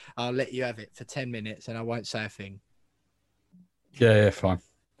promise I'll let you have it for 10 minutes and I won't say a thing. Yeah, fine.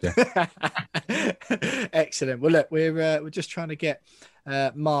 Yeah. Excellent. Well, look, we're just trying to get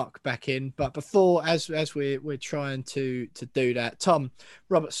Mark back in, but before, as we're trying to do that, Tom,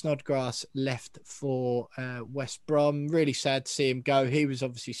 Robert Snodgrass left for West Brom. Really sad to see him go. He was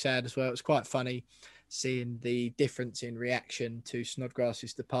obviously sad as well. It was quite funny seeing the difference in reaction to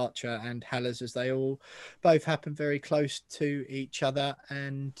Snodgrass's departure and Haller's, as they all both happen very close to each other.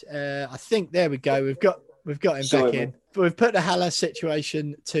 And I think there we go. We've got him back in. We've put the Haller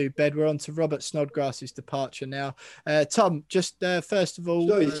situation to bed. We're on to Robert Snodgrass's departure now. Tom, just first of all...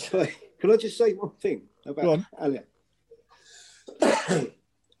 Sorry. Can I just say one thing about Haller?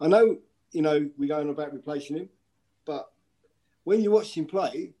 I know, we're going about replacing him, but when you watch him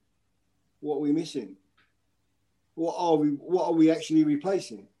play, what are we missing? What are we actually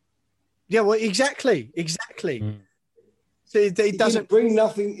replacing? Yeah, well, exactly. Mm. So he doesn't bring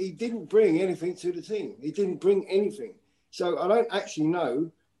nothing. He didn't bring anything to the team. He didn't bring anything. So I don't actually know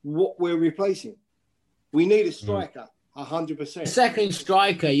what we're replacing. We need a striker, 100%. Second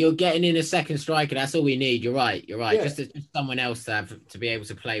striker, you're getting in a second striker. That's all we need. You're right. Yeah. Just someone else to be able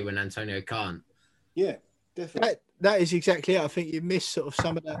to play when Antonio can't. Yeah, definitely. That is exactly it. I think you missed sort of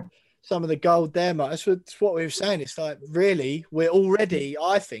some of the gold there, Mike. That's what we were saying. It's like, really, we're already,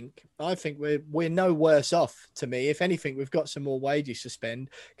 I think we're no worse off, to me. If anything, we've got some more wages to spend,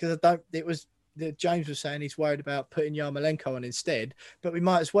 because James was saying he's worried about putting Yarmolenko on instead, but we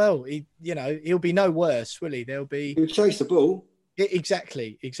might as well. He'll be no worse, will he? He'll chase the ball.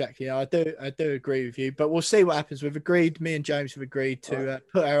 Exactly. I do agree with you, but we'll see what happens. Me and James have agreed to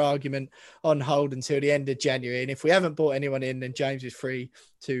put our argument on hold until the end of January. And if we haven't brought anyone in, then James is free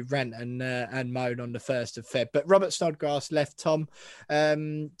to rant and moan on the 1st of Feb. But Robert Snodgrass left, Tom.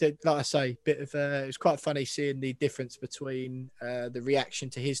 Like I say, it was quite funny seeing the difference between the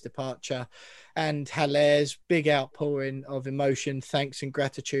reaction to his departure and Haller's big outpouring of emotion, thanks and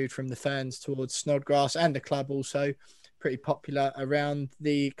gratitude from the fans towards Snodgrass and the club also. Pretty popular around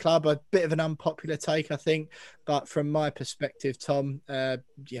the club. A bit of an unpopular take, I think, but from my perspective, Tom,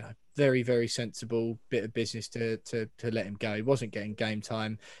 very, very sensible bit of business to let him go. He wasn't getting game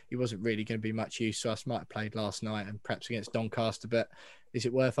time. He wasn't really going to be much use to us. Might have played last night and perhaps against Doncaster, but is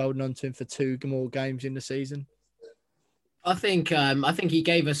it worth holding on to him for 2 more games in the season? I think he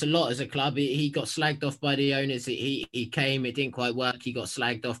gave us a lot as a club. He got slagged off by the owners. He came, it didn't quite work. He got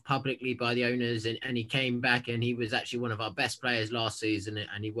slagged off publicly by the owners, and he came back, and he was actually one of our best players last season,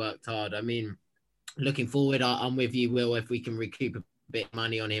 and he worked hard. I mean, looking forward, I'm with you, Will. If we can recoup a bit of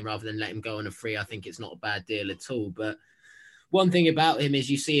money on him rather than let him go on a free, I think it's not a bad deal at all. But one thing about him is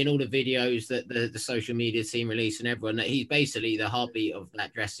you see in all the videos that the social media team release and everyone that he's basically the heartbeat of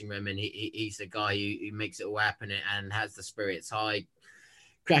that dressing room, and he's the guy who makes it all happen and has the spirits high,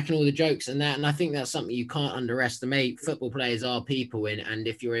 cracking all the jokes and that. And I think that's something you can't underestimate. Football players are people, and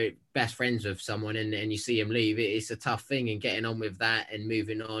if you're best friends with someone and you see him leave, it's a tough thing. And getting on with that and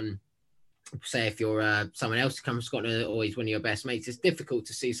moving on. Say if you're someone else who comes from Scotland or he's one of your best mates, it's difficult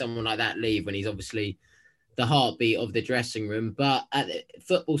to see someone like that leave when he's obviously the heartbeat of the dressing room. But at the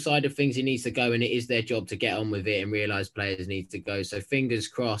football side of things, he needs to go, and it is their job to get on with it and realise players need to go. So fingers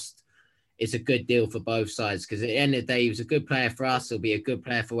crossed it's a good deal for both sides, because at the end of the day, he was a good player for us. He'll be a good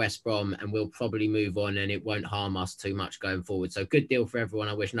player for West Brom, and we'll probably move on and it won't harm us too much going forward. So good deal for everyone.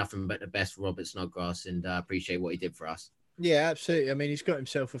 I wish nothing but the best for Robert Snodgrass, and appreciate what he did for us. Yeah, absolutely. I mean, he's got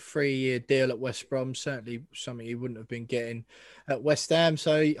himself a 3-year deal at West Brom, certainly something he wouldn't have been getting at West Ham.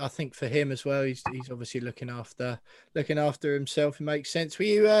 So I think for him as well, he's obviously looking after himself. It makes sense. Were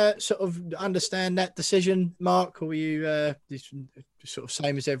you sort of understand that decision, Mark, or were you sort of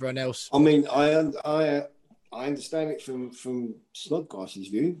same as everyone else? I mean, I understand it from Snodgrass's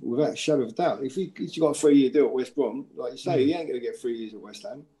view, without a shadow of a doubt. If he's got a 3-year deal at West Brom, like you say, he ain't going to get 3 years at West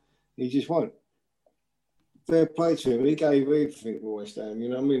Ham. He just won't. Fair play to him. He gave everything for West Ham. You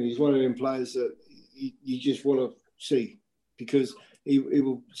know what I mean? He's one of them players that you just want to see, because he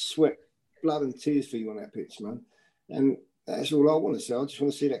will sweat blood and tears for you on that pitch, man. And that's all I want to see. I just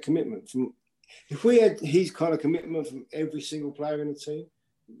want to see that commitment from. If we had his kind of commitment from every single player in the team,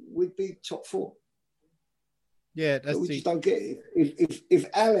 we'd be top 4. Yeah, that's we just don't get it.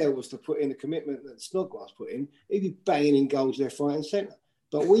 If Haller was to put in the commitment that Snodgrass put in, he'd be banging in goals left, right, and centre.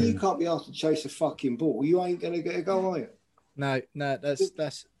 But when you can't be asked to chase a fucking ball, you ain't going to get a goal, are you? No,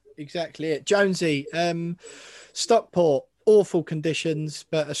 that's exactly it. Jonesy, Stockport, awful conditions,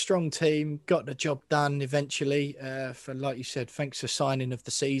 but a strong team, got the job done eventually. For like you said, thanks for signing of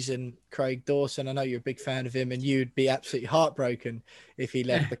the season, Craig Dawson. I know you're a big fan of him, and you'd be absolutely heartbroken if he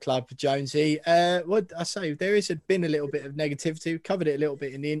left the club. Jonesy, what I say, there has been a little bit of negativity. We covered it a little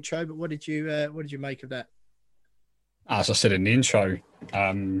bit in the intro, but what did you make of that? As I said in the intro,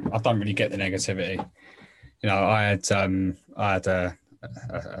 I don't really get the negativity. You know, I had a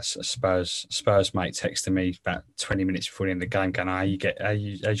Spurs mate texting me about 20 minutes before the end of the game, going,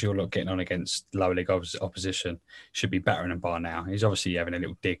 "How's your lot getting on against lower league opposition? Should be battering them by now." He's obviously having a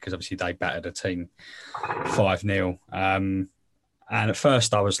little dig because obviously they battered a team 5-0. And at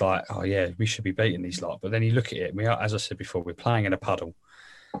first I was like, "Oh yeah, we should be beating these lot." But then you look at it, as I said before, we're playing in a puddle.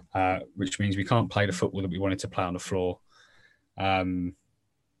 Which means we can't play the football that we wanted to play on the floor. And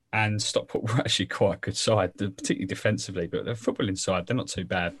Stockport were actually quite a good side, particularly defensively, but the footballing side, they're not too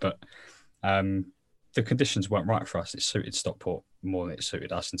bad. But the conditions weren't right for us. It suited Stockport more than it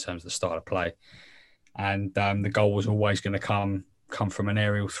suited us in terms of the style of play. And the goal was always going to come from an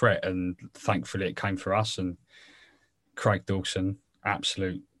aerial threat. And thankfully it came for us. And Craig Dawson,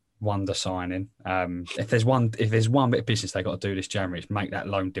 absolute wonder signing. If there's one bit of business they got to do this January, it's make that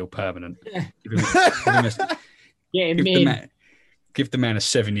loan deal permanent. Give the man a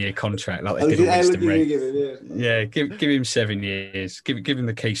 7-year contract like they did on Winston Reid. Give him 7 years. Give him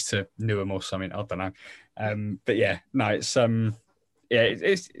the keys to Newham or something. I don't know. But yeah, no, it's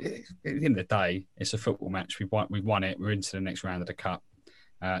it's at the end of the day, it's a football match. We won it. We're into the next round of the cup.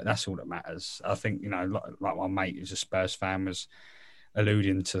 That's all that matters. I think, you know, like my mate who's a Spurs fan was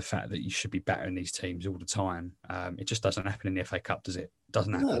alluding to the fact that you should be battering these teams all the time. It just doesn't happen in the FA Cup, does it?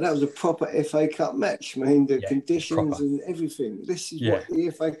 Doesn't happen. No, that was a proper FA Cup match. I mean, the conditions and everything. This is what the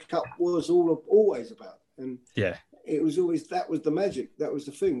FA Cup was always about. And it was always, that was the magic. That was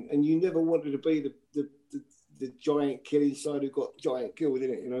the thing. And you never wanted to be the giant killing side who got giant killed,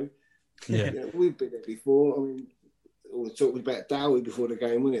 didn't it? You know? Yeah. You know, we've been there before. I mean, all the talk was about Dowie before the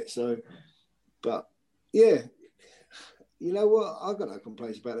game, wasn't it? So, but yeah. You know what? I've got no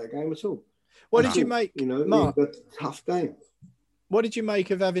complaints about that game at all. What did you make, Mark? A tough game. What did you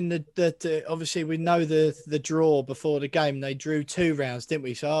make of having the obviously we know the draw before the game. They drew 2 rounds, didn't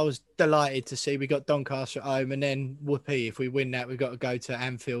we? So I was delighted to see we got Doncaster at home, and then whoopee, if we win that, we've got to go to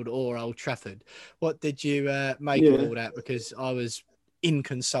Anfield or Old Trafford. What did you make of all that? Because I was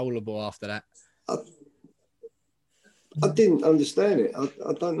inconsolable after that. I didn't understand it.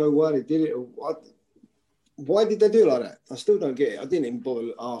 I don't know why they did it. Why did they do it like that? I still don't get it. I didn't even bother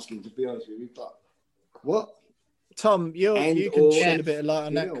asking, to be honest with you. But what? Tom, you can shed a bit of light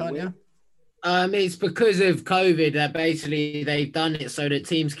on that, can't you? It's because of COVID that basically they've done it so that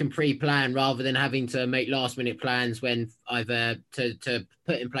teams can pre-plan rather than having to make last-minute plans when either to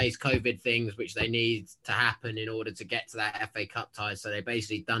put in place COVID things which they need to happen in order to get to that FA Cup tie. So they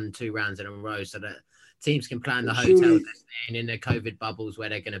basically done 2 rounds in a row so that teams can plan the hotels they're staying in, the COVID bubbles where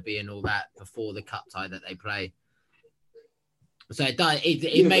they're going to be and all that before the cup tie that they play. So it does.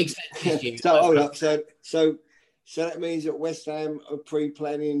 It makes sense. So hold up. So that means that West Ham are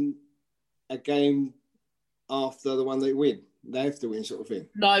pre-planning a game after the one they win. They have to win, sort of thing.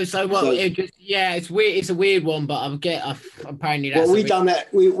 No, so what? So, it's weird. It's a weird one, but apparently that's. Well, we done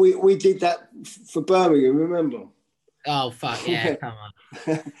that. We did that for Birmingham. Remember? Oh fuck yeah! Come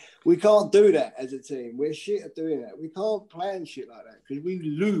on. We can't do that as a team. We're shit at doing that. We can't plan shit like that because we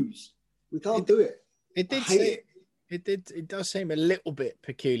lose. We can't do it. It does seem a little bit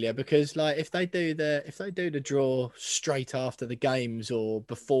peculiar because, like, if they do the draw straight after the games or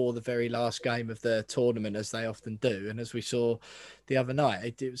before the very last game of the tournament, as they often do, and as we saw the other night,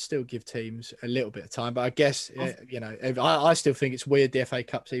 it would still give teams a little bit of time. But I guess I still think it's weird the FA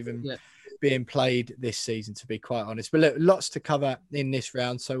Cup's even being played this season, to be quite honest. But look, lots to cover in this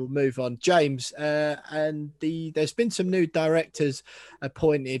round, so we'll move on. James, there's been some new directors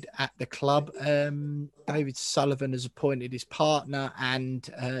appointed at the club. David Sullivan has appointed his partner and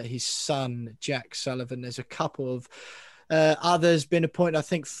his son, Jack Sullivan. There's a couple of others been appointed, I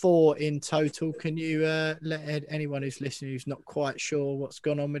think 4 in total. Can you let anyone who's listening who's not quite sure what's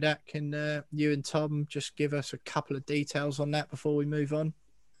gone on with that, can you and Tom just give us a couple of details on that before we move on?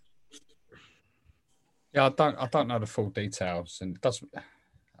 Yeah, I don't know the full details, and it doesn't.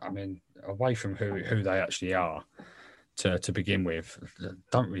 I mean, away from who they actually are to begin with,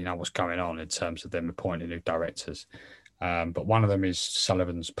 don't really know what's going on in terms of them appointing new directors. But one of them is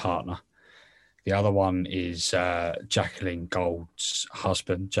Sullivan's partner. The other one is Jacqueline Gold's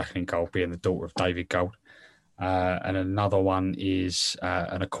husband, Jacqueline Gold being the daughter of David Gold. And another one is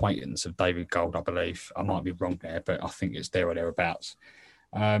an acquaintance of David Gold, I believe. I might be wrong there, but I think it's there or thereabouts.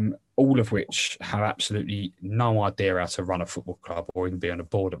 All of which have absolutely no idea how to run a football club or even be on a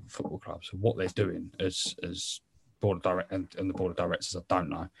board of a football club. So what they're doing as board of and the board of directors, I don't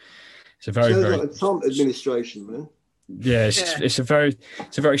know. It's a very like a Tom administration, man. Yeah, it's a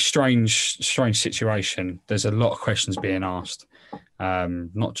very strange situation. There's a lot of questions being asked,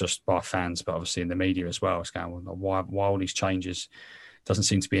 not just by fans, but obviously in the media as well. It's going, well, why all these changes? Doesn't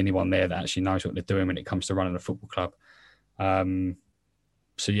seem to be anyone there that actually knows what they're doing when it comes to running a football club.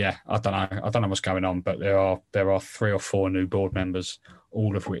 So yeah, I don't know what's going on, but there are 3 or 4 new board members,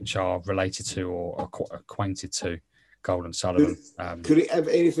 all of which are related to or acquainted to Gold and Sullivan. Could it have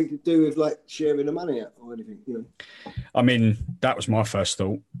anything to do with like sharing the money out or anything? You know, I mean, that was my first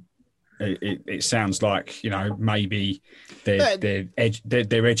thought. It sounds like, you know, maybe they're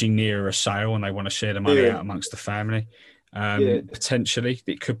edging nearer a sale and they want to share the money out amongst the family. Potentially,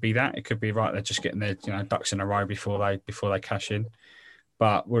 it could be that. It could be right. They're just getting their ducks in a row before they cash in.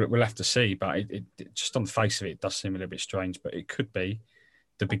 But we'll have to see. But it just on the face of it, it does seem a little bit strange. But it could be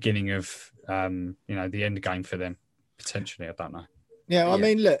the beginning of the end game for them potentially. I don't know. Yeah, I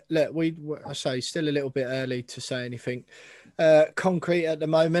mean, look. I say still a little bit early to say anything concrete at the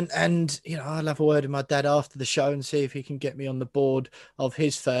moment. And I'll have a word with my dad after the show and see if he can get me on the board of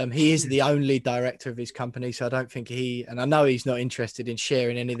his firm. He is the only director of his company, so I don't think and I know he's not interested in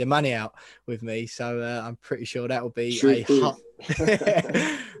sharing any of the money out with me. So I'm pretty sure that will be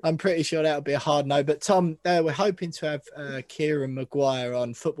I'm pretty sure that'll be a hard no. But Tom, we're hoping to have Kieran Maguire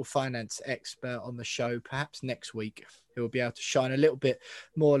on, football finance expert, on the show perhaps next week. He'll be able to shine a little bit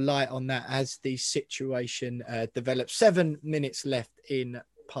more light on that as the situation develops. 7 minutes left in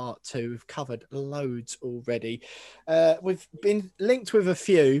part 2. We've covered loads already. We've been linked with a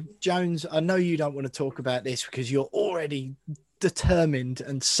few. Jones, I know you don't want to talk about this because you're already determined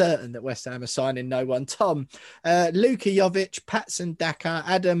and certain that West Ham are signing no one. Tom, Luka Jovic, Patson Daka,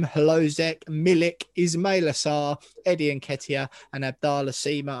 Adam Hlozek, Milik, Ismail Assar, Eddie Nketiah and Abdallah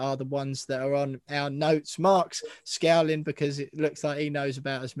Sima are the ones that are on our notes. Mark's scowling because it looks like he knows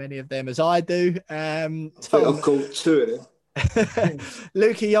about as many of them as I do. Tom, I've called 2 of them.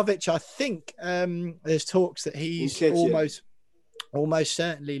 Luka Jovic, I think there's talks that he's Nketiah. Almost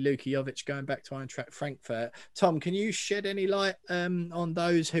certainly Luka Jovic going back to Eintracht Frankfurt. Tom, can you shed any light on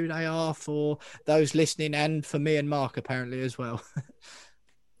those, who they are, for those listening and for me and Mark apparently as well?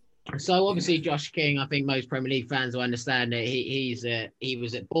 So obviously Josh King, I think most Premier League fans will understand that he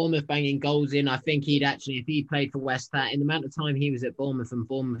was at Bournemouth banging goals in. I think if he played for West Ham, in the amount of time he was at Bournemouth and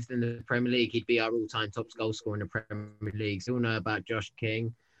Bournemouth in the Premier League, he'd be our all-time top goal scorer in the Premier League. So we'll know about Josh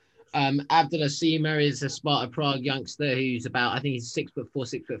King. Abdullah Sima is a Sparta Prague youngster who's I think he's 6'4",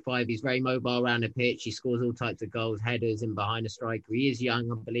 6'5". He's very mobile around the pitch. He scores all types of goals, headers, in behind the striker. He is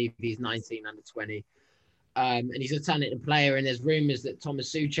young, I believe he's 19, under 20. And he's a talented player. And there's rumours that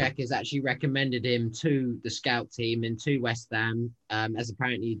Thomas Souček has actually recommended him to the scout team and to West Ham, as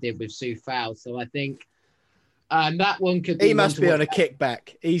apparently he did with Soufal. So I think that one could be. He must be on a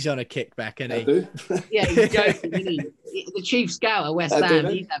kickback. He's on a kickback, isn't he? Yeah, he's joking, isn't he? The chief scout at West Ham,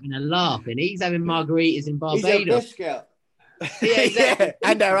 he's having a laugh, and he's having margaritas in Barbados. He's our best scout. Yeah, exactly. Yeah,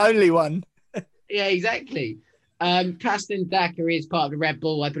 and our only one. Yeah, exactly. Kastin Daka is part of the Red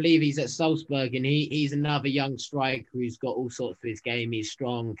Bull. I believe he's at Salzburg, and he's another young striker who's got all sorts of his game. He's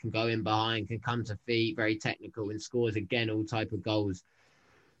strong, can go in behind, can come to feet, very technical, and scores again all type of goals.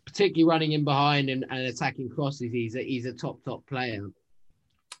 Particularly running in behind and attacking crosses, he's a top player.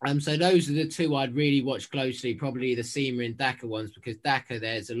 So those are the two I'd really watch closely, probably the Seema and Daka ones, because Daka,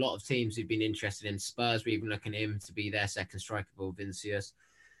 there's a lot of teams who've been interested in. Spurs were even looking at him to be their second striker for Vinicius.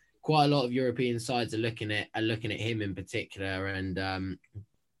 Quite a lot of European sides are looking at him in particular, and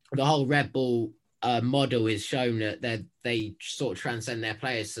the whole Red Bull model is shown that they sort of transcend their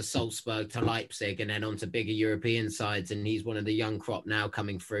players to Salzburg, to Leipzig, and then on to bigger European sides. And he's one of the young crop now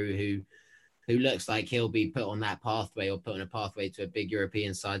coming through who looks like he'll be put on that pathway, or put on a pathway to a big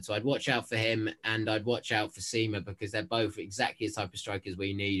European side. So I'd watch out for him, and I'd watch out for Seema, because they're both exactly the type of strikers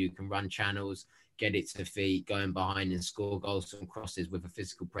we need, who can run channels, get it to feet, go in behind and score goals from crosses with a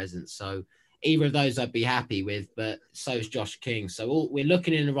physical presence. So either of those I'd be happy with, but so is Josh King. So we're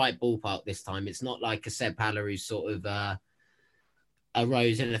looking in the right ballpark this time. It's not like a Seb Haller who's sort of a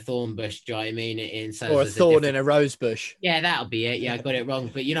rose in a thorn bush, do you know what I mean? Or a thorn in a rose bush. Yeah, that'll be it. Yeah, I got it wrong.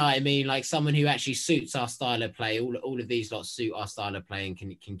 But you know what I mean? Like someone who actually suits our style of play. All of these lots suit our style of play and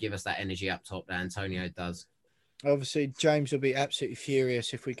can give us that energy up top that Antonio does. Obviously, James will be absolutely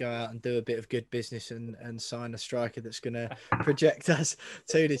furious if we go out and do a bit of good business and sign a striker that's going to project us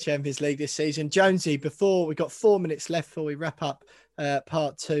to the Champions League this season. Jonesy, we've got 4 minutes left before we wrap up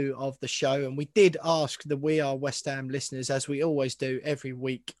part 2 of the show. And we did ask the We Are West Ham listeners, as we always do every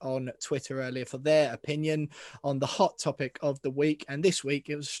week on Twitter earlier, for their opinion on the hot topic of the week. And this week,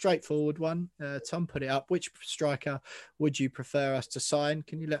 it was a straightforward one. Tom put it up. Which striker would you prefer us to sign?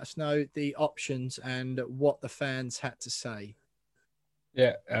 Can you let us know the options and what the fans had to say?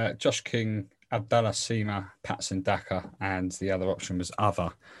 Yeah, Josh King, Abdallah Sima, Patson Daka, and the other option was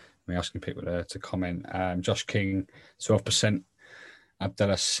other. We're asking people to comment. Josh King, 12%.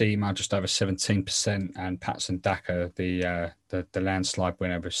 Abdallah Sima, just over 17%, and Patson Daka, the landslide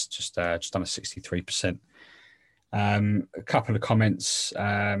winner, was just under 63%. A couple of comments,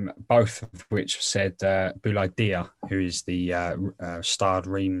 both of which said Boulaye Dia, who is the starred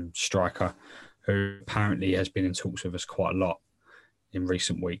Ribman striker, who apparently has been in talks with us quite a lot in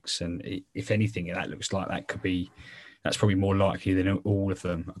recent weeks. And if anything, that looks like that's probably more likely than all of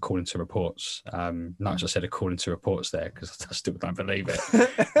them, according to reports. Notice I said according to reports there, because I still don't believe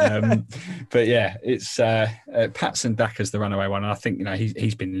it. But yeah, it's Patson Daka's the runaway one. And I think,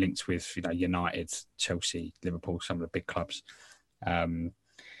 he's been linked with, United, Chelsea, Liverpool, some of the big clubs.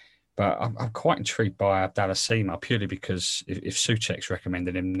 But I'm quite intrigued by Abdallah Sima, purely because if Souček's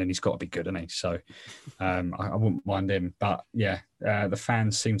recommended him, then he's got to be good, hasn't he? So I wouldn't mind him. But yeah, the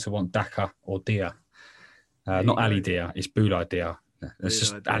fans seem to want Daka or Dia. Not Ali Dia, it's Boulaye Dia. It's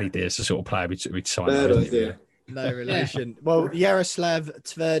just Ali Dia is the sort of player we'd sign. No relation. Well, Yaroslav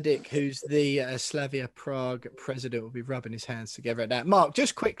Tvrdik, who's the Slavia Prague president, will be rubbing his hands together at that. Mark,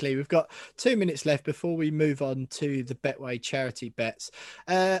 just quickly, we've got 2 minutes left before we move on to the Betway charity bets.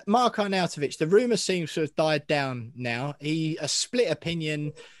 Mark Arnautovic, the rumour seems to have died down now. He a split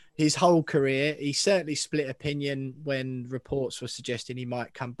opinion his whole career. He certainly split opinion when reports were suggesting he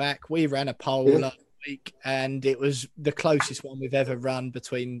might come back. We ran a poll last week, and it was the closest one we've ever run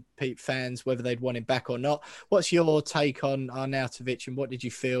between fans, whether they'd want him back or not. What's your take on Arnautovic, and what did you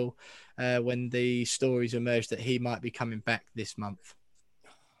feel when the stories emerged that he might be coming back this month?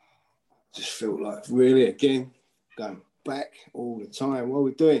 Just felt like, really, again, going back all the time. What are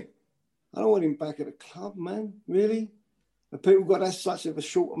we doing? I don't want him back at the club, man. Really? And people got that such of a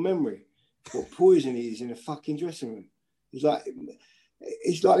short memory. What poison he is in a fucking dressing room.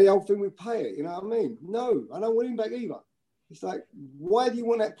 It's like the old thing with Payet, you know what I mean? No, I don't want him back either. It's like, why do you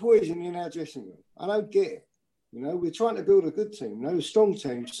want that poison in our dressing room? I don't get it. We're trying to build a good team, a strong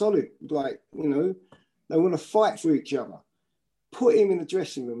team, solid. They want to fight for each other. Put him in the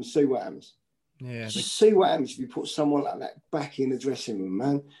dressing room and see what happens. Yeah. Just see what happens if you put someone like that back in the dressing room,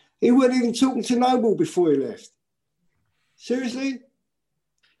 man. He wasn't even talking to Noble before he left. Seriously?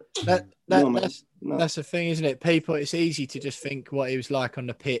 That's the thing, isn't it? People, it's easy to just think what he was like on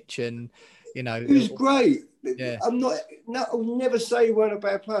the pitch, and you know, he was great. Yeah, I'll never say he weren't a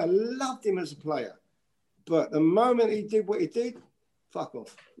bad player. I loved him as a player, but the moment he did what he did, fuck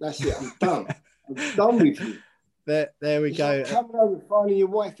off. That's it. I'm done. I'm done with you. There we go. Like coming over and finding your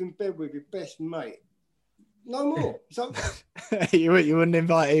wife in bed with your best mate. No more. It's over. You wouldn't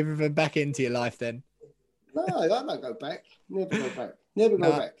invite either of them back into your life then? No, I don't go back. Never go back. Never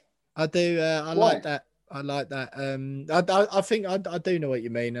go back. I do. I like that. I like that. I think I do know what you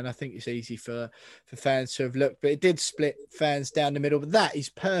mean, and I think it's easy for fans to have looked, but it did split fans down the middle. But that is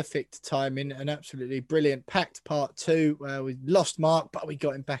perfect timing and absolutely brilliant. Packed part 2. We lost Mark, but we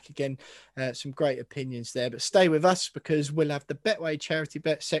got him back again. Some great opinions there. But stay with us because we'll have the Betway charity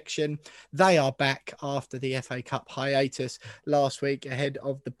bet section. They are back after the FA Cup hiatus last week ahead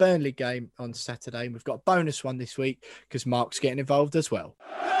of the Burnley game on Saturday. And we've got a bonus one this week because Mark's getting involved as well.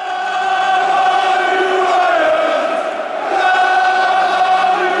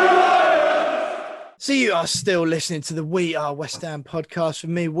 So you are still listening to the We Are West Ham podcast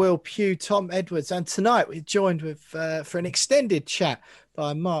with me, Will Pugh, Tom Edwards, and tonight we're joined with for an extended chat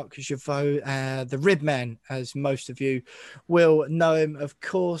by Mark Javot, the Ribman, as most of you will know him, of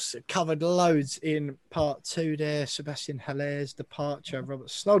course. Covered loads in part 2 there. Sebastian Haller's departure, Robert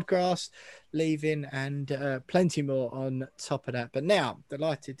Snodgrass leaving, and plenty more on top of that. But now,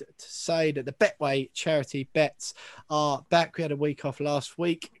 delighted to say that the Betway charity bets are back. We had a week off last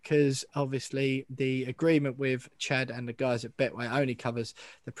week because obviously the agreement with Chad and the guys at Betway only covers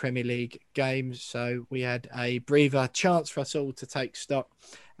the Premier League games. So we had a breather, chance for us all to take stock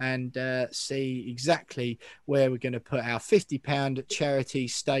and see exactly where we're going to put our £50 charity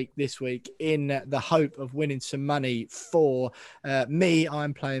stake this week in the hope of winning some money for me.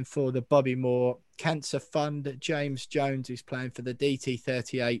 I'm playing for the Bobby Moore Cancer Fund. James Jones is playing for the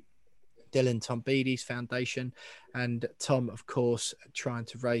DT38 Dylan Tombides Foundation, and Tom, of course, trying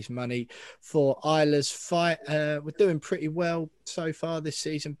to raise money for Isla's fight. We're doing pretty well so far this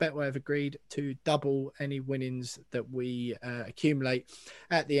season. Betway have agreed to double any winnings that we accumulate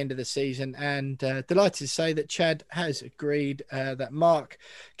at the end of the season, and delighted to say that Chad has agreed that Mark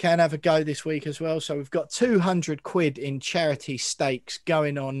can have a go this week as well. So we've got 200 quid in charity stakes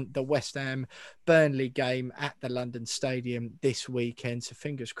going on the West Ham Burnley game at the London Stadium this weekend. So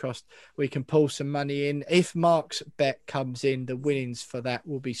fingers crossed we can pull some money in. If Mark's bet comes in, the winnings for that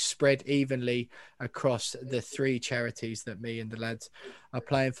will be spread evenly across the 3 charities that me and the lads are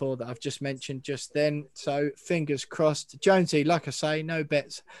playing for that I've just mentioned just then. So fingers crossed. Jonesy, like I say, no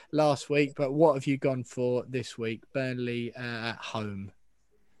bets last week, but what have you gone for this week? Burnley at home.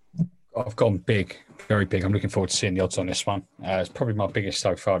 I've gone big, very big. I'm looking forward to seeing the odds on this one. It's probably my biggest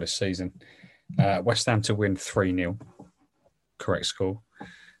so far this season. West Ham to win 3-0, correct score.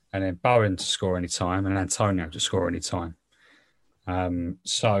 And then Bowen to score any time and Antonio to score any time.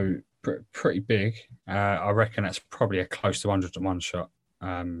 So pretty big. I reckon that's probably a close to 100-1 shot.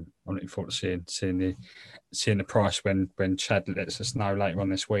 I'm looking forward to seeing the price when Chad lets us know later on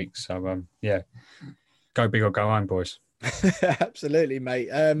this week. So yeah, go big or go home, boys. Absolutely, mate.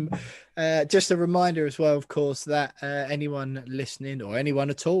 Just a reminder as well, of course, that anyone listening, or anyone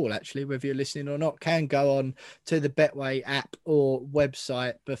at all, actually, whether you're listening or not, can go on to the Betway app or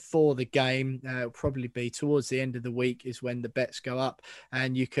website before the game. It'll probably be towards the end of the week is when the bets go up,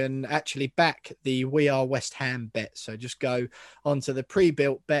 and you can actually back the We Are West Ham bet. So just go onto the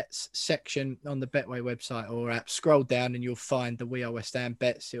pre-built bets section on the Betway website or app, scroll down, and you'll find the We Are West Ham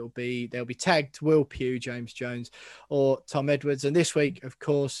bets. They'll be tagged Will Pugh, James Jones, or Tom Edwards. And this week, of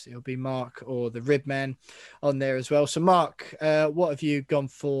course, it'll be Mark or the Ribman on there as well. So Mark, what have you gone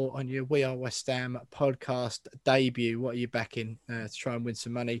for on your We Are West Ham podcast debut? What are you backing to try and win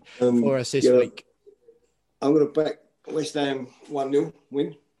some money for us this week? I'm going to back West Ham 1-0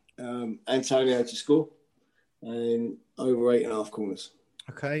 win, Antonio to score, and over 8.5 corners.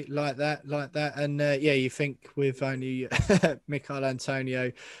 Okay, like that. And yeah, you think with only Michail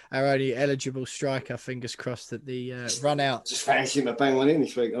Antonio, our only eligible striker, fingers crossed that the run out. Just fancy him to bang one in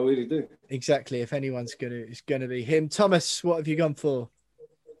this week. I really do. Exactly. If anyone's it's going to be him. Thomas, what have you gone for?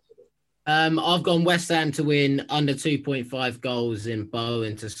 I've gone West Ham to win under 2.5 goals in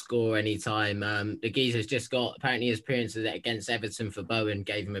Bowen to score any time. The geezer's just got apparently his appearances against Everton for Bowen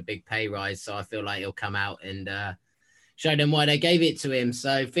gave him a big pay rise, so I feel like he'll come out and show them why they gave it to him.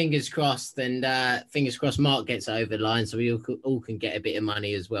 So fingers crossed, and fingers crossed Mark gets over the line so we all can get a bit of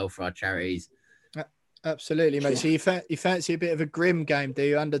money as well for our charities. Absolutely, mate. So you fancy a bit of a grim game, do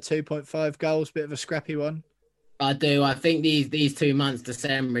you? Under 2.5 goals, bit of a scrappy one? I do. I think these 2 months,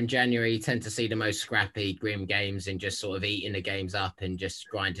 December and January, you tend to see the most scrappy, grim games and just sort of eating the games up and just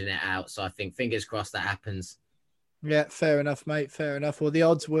grinding it out. So I think fingers crossed that happens. Yeah, fair enough, mate. Fair enough. Well, the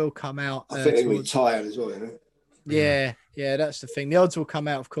odds will come out. I think they're tired as well, you know? Yeah, that's the thing. The odds will come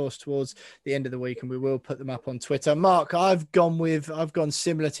out, of course, towards the end of the week, and we will put them up on Twitter. Mark, I've gone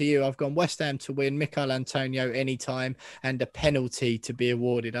similar to you. I've gone West Ham to win, Mikel Antonio anytime, and a penalty to be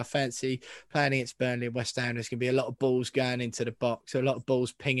awarded. I fancy playing against Burnley and West Ham. There's going to be a lot of balls going into the box, a lot of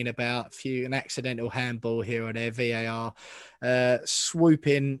balls pinging about, an accidental handball here or there, VAR swoop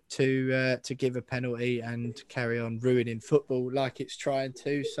in to give a penalty and carry on ruining football like it's trying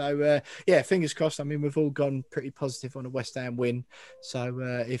to. So yeah, fingers crossed. I mean, we've all gone pretty positive on a West Ham win.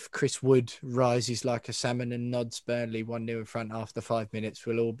 So if Chris Wood rises like a salmon and nods Burnley 1-0 in front after 5 minutes,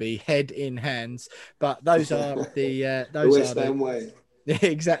 we'll all be head in hands. But those are the West Ham way.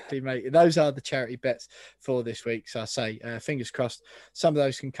 Exactly, mate. Those are the charity bets for this week. So I say, fingers crossed, some of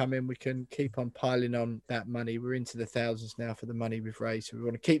those can come in. We can keep on piling on that money. We're into the thousands now for the money we've raised. So we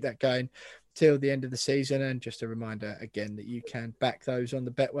want to keep that going till the end of the season. And just a reminder again that you can back those on the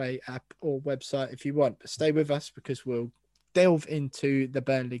Betway app or website if you want. But stay with us because we'll delve into the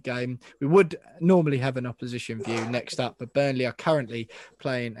Burnley game. We would normally have an opposition view next up, but Burnley are currently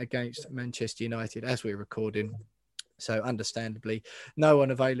playing against Manchester United as we're recording. So understandably, no one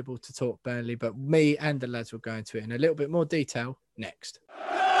available to talk Burnley, but me and the lads will go into it in a little bit more detail next.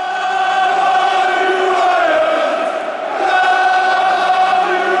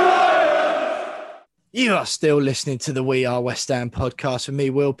 You are still listening to the We Are West Ham podcast with me,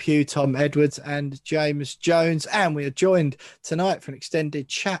 Will Pugh, Tom Edwards and James Jones. And we are joined tonight for an extended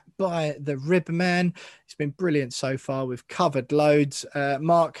chat by the Ribman. It's been brilliant so far. We've covered loads.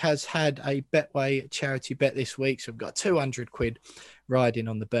 Mark has had a Betway charity bet this week. So we've got 200 quid riding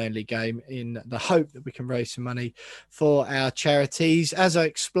on the Burnley game in the hope that we can raise some money for our charities. As I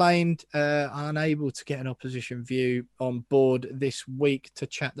explained, unable to get an opposition view on board this week to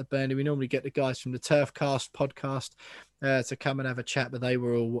chat the Burnley. We normally get the guys from the Turfcast podcast to come and have a chat, but they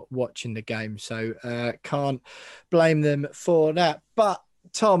were all watching the game. So can't blame them for that. But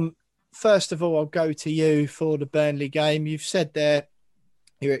Tom, first of all, I'll go to you for the Burnley game. You've said there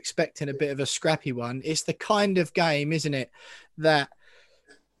you're expecting a bit of a scrappy one. It's the kind of game, isn't it, that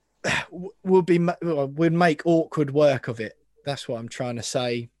would make awkward work of it. That's what I'm trying to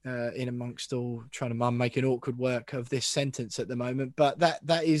say in amongst all trying to make an awkward work of this sentence at the moment. But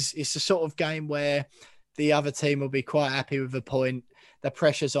it's the sort of game where the other team will be quite happy with a point. The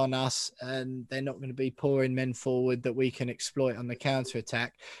pressure's on us and they're not going to be pouring men forward that we can exploit on the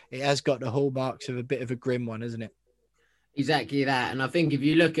counter-attack. It has got the hallmarks of a bit of a grim one, hasn't it? Exactly that. And I think if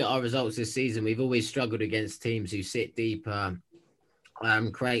you look at our results this season, we've always struggled against teams who sit deeper,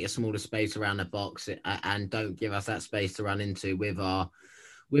 create a smaller space around the box and don't give us that space to run into with our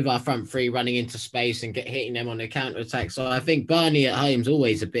front three running into space and hitting them on the counter-attack. So I think Burnley at home is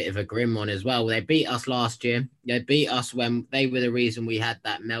always a bit of a grim one as well. They beat us last year. They beat us when they were the reason we had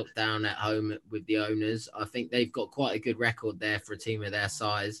that meltdown at home with the owners. I think they've got quite a good record there for a team of their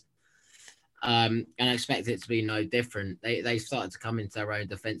size. And I expect it to be no different. They started to come into their own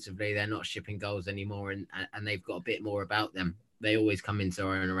defensively. They're not shipping goals anymore and they've got a bit more about them. They always come into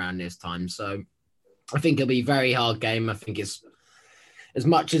their own around this time. So I think it'll be a very hard game. I think it's as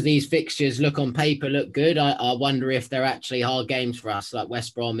much as these fixtures look on paper, look good. I wonder if they're actually hard games for us, like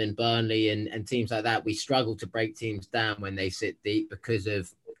West Brom and Burnley and teams like that. We struggle to break teams down when they sit deep because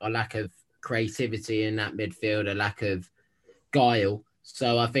of a lack of creativity in that midfield, a lack of guile.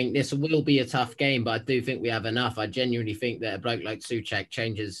 So I think this will be a tough game, but I do think we have enough. I genuinely think that a bloke like Souček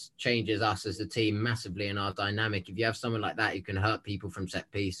changes us as a team massively in our dynamic. If you have someone like that who can hurt people from set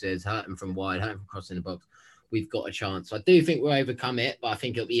pieces, hurt them from wide, hurt them from crossing the box, we've got a chance. So I do think we'll overcome it, but I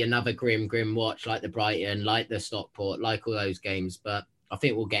think it'll be another grim watch like the Brighton, like the Stockport, like all those games. But I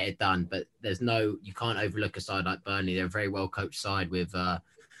think we'll get it done. But you can't overlook a side like Burnley. They're a very well-coached side with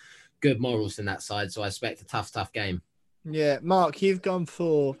good morals in that side. So I expect a tough game. Yeah, Mark, you've gone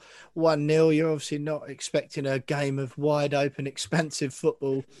for 1-0. You're obviously not expecting a game of wide open, expansive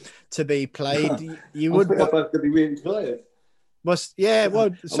football to be played. You would have to be really tired.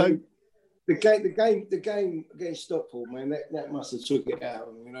 The game against Stockport, man, that must have took it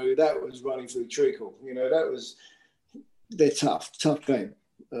out. You know, that was running through treacle. You know, they're tough game.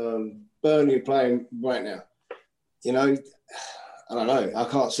 Burnley are playing right now. You know, I don't know. I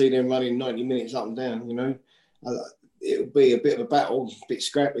can't see them running 90 minutes up and down. You know, it'll be a bit of a battle, a bit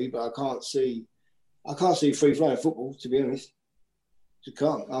scrappy, but I can't see free flowing football, to be honest. You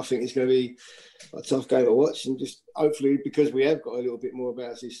can't. I think it's going to be a tough game to watch, and just hopefully, because we have got a little bit more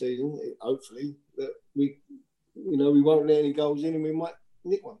about us this season, hopefully that we we won't let any goals in and we might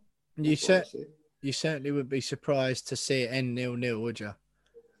nick one. You certainly wouldn't be surprised to see it end 0-0, would you?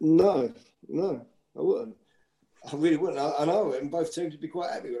 No, I wouldn't. I really wouldn't. I know, and both teams would be quite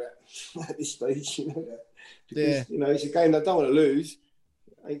happy with that at this stage, because, it's a game they don't want to lose.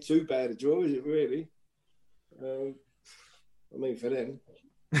 Ain't too bad a draw, is it really? For them.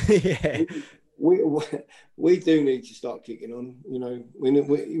 Yeah. We do need to start kicking on.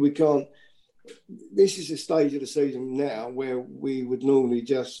 We can't. This is a stage of the season now where we would normally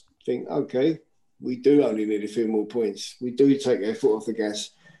just think, okay, we do only need a few more points. We do take our foot off the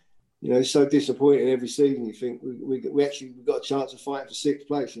gas. It's so disappointing every season. You think we've got a chance of fighting for sixth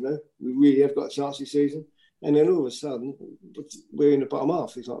place. We really have got a chance this season, and then all of a sudden we're in the bottom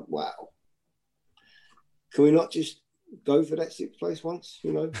half. It's like, wow, can we not just go for that sixth place once?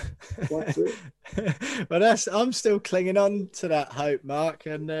 Fight for it. Well, I'm still clinging on to that hope, Mark,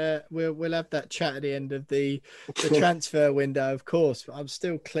 and we'll have that chat at the end of the transfer window, of course. But I'm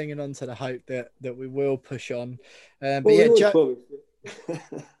still clinging on to the hope that we will push on.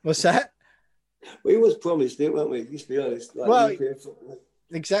 What's that? We always promised it, weren't we? Let's be honest.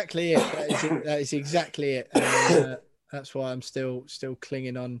 Exactly it. That is exactly it. And, that's why I'm still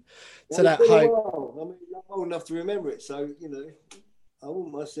clinging on to that hope. I'm old enough to remember it, so I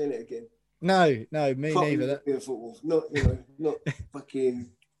wouldn't mind seeing it again. No, me neither. Football, not fucking.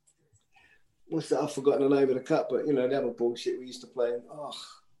 What's that? I've forgotten the name of the cup, but the other bullshit we used to play.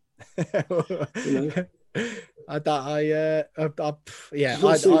 It's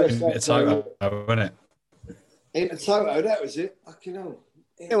over, wasn't it? In the Toto, that was it. Fucking hell.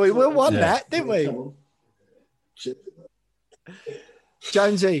 Yeah, we won that, didn't we?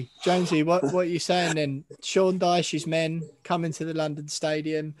 Jonesy, what are you saying then? Sean Dyche's men coming to the London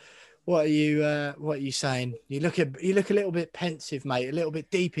Stadium. What are you saying? You look a little bit pensive, mate. A little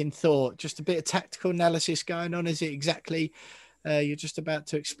bit deep in thought. Just a bit of tactical analysis going on. Is it exactly? You're just about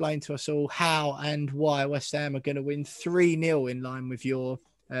to explain to us all how and why West Ham are going to win 3-0 in line with your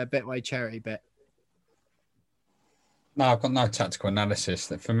Betway charity bet. No, I've got no tactical analysis.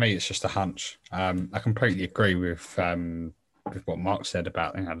 For me, it's just a hunch. I completely agree with what Mark said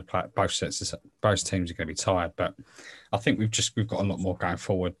about both teams are going to be tired, but I think we've got a lot more going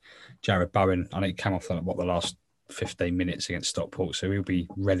forward. Jared Bowen, I think he came off the last 15 minutes against Stockport, so he'll be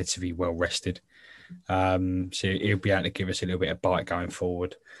relatively well rested. So he'll be able to give us a little bit of bite going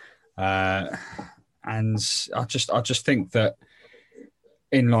forward. And I just think that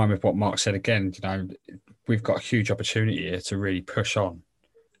in line with what Mark said again, we've got a huge opportunity here to really push on.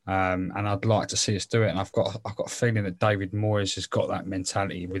 And I'd like to see us do it. And I've got a feeling that David Moyes has got that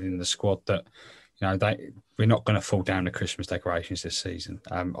mentality within the squad that, we're not going to fall down the Christmas decorations this season.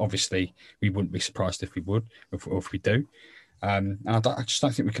 Obviously, we wouldn't be surprised if we would, if we do. And I just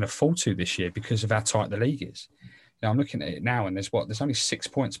don't think we can afford to this year because of how tight the league is. I'm looking at it now, and there's only 6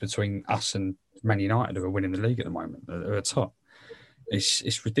 points between us and Man United who are winning the league at the moment, who are top.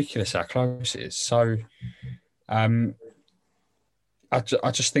 It's ridiculous how close it is. So, I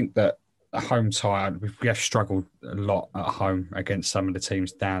just think that at home tie, we have struggled a lot at home against some of the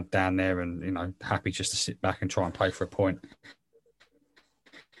teams down there, and happy just to sit back and try and play for a point.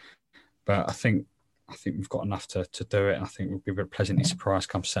 But I think we've got enough to do it, and I think we'll be pleasantly surprised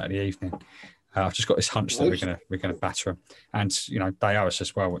come Saturday evening. I've just got this hunch that we're gonna batter them, and they owe us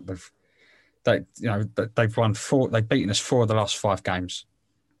as well. They've won 4. They've beaten us 4 of the last 5 games,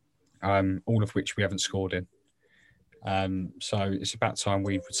 all of which we haven't scored in. So it's about time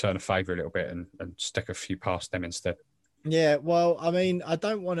we return a favour a little bit and stick a few past them instead. Yeah, well, I mean, I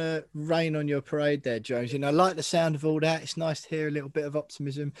don't want to rain on your parade there, Jones. I like the sound of all that. It's nice to hear a little bit of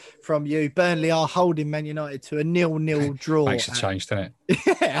optimism from you. Burnley are holding Man United to a 0-0 draw. Makes a change, doesn't it?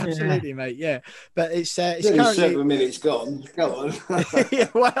 Yeah, absolutely, mate. Yeah, but it's currently 7 minutes gone. Come on. Yeah,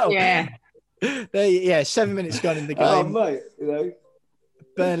 well, yeah. 7 minutes gone in the game. Oh, mate,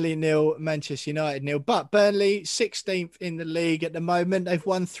 Burnley 0, Manchester United 0. But Burnley 16th in the league at the moment. They've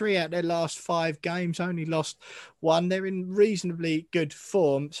won 3 out of their last 5 games, only lost 1. They're in reasonably good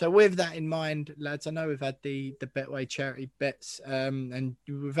form. So with that in mind, lads, I know we've had the Betway charity bets and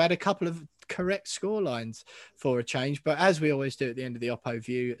we've had a couple of correct score lines for a change. But as we always do at the end of the Oppo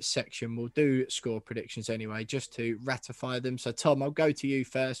View section, we'll do score predictions anyway, just to ratify them. So Tom, I'll go to you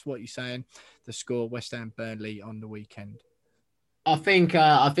first. What are you saying? The score, West Ham Burnley on the weekend. I think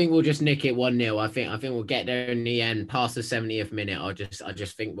we'll just nick it 1-0. I think we'll get there in the end, past the 70th minute. I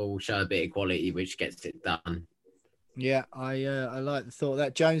just think we'll show a bit of quality, which gets it done. Yeah, I like the thought of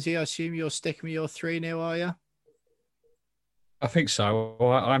that. Jonesy, I assume you're sticking with your 3-0, are you? I think so.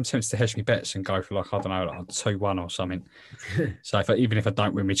 Well, I'm tempted to hedge my bets and go for like, I don't know, like 2-1 or something. So even if I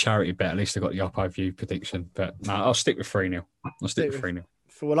don't win my charity bet, at least I got the up overview prediction. But no, I'll stick with 3-0. I'll stick with 3-0.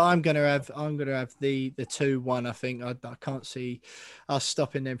 Well, I'm gonna have the 2-1. I think I can't see us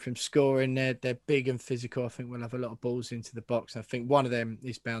stopping them from scoring. They're big and physical. I think we'll have a lot of balls into the box. I think one of them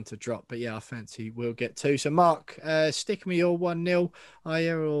is bound to drop. But yeah, I fancy we'll get 2. So Mark, stick me your 1-0.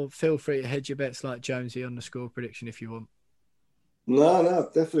 Or feel free to hedge your bets like Jonesy on the score prediction if you want. No,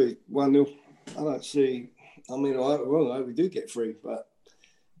 definitely 1-0. I don't see. I mean, I hope we do get 3, but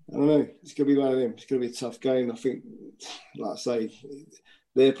I don't know. It's going to be one of them. It's going to be a tough game. I think, like I say,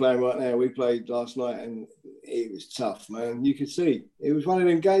 they're playing right now. We played last night and it was tough, man. You could see it was one of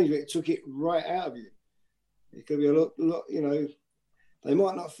them games where it took it right out of you. It could be a lot, you know, they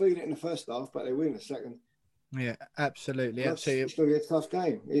might not feel it in the first half, but they win the second. Yeah, absolutely. It's going to be a tough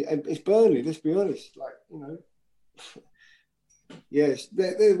game. It's Burnley, let's be honest. Like, you know, yes,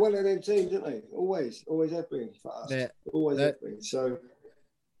 they're one of them teams, aren't they? Always have been for us. Yeah, always have been. So,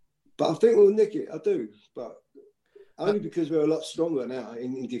 but I think we'll nick it. I do, but only because we're a lot stronger now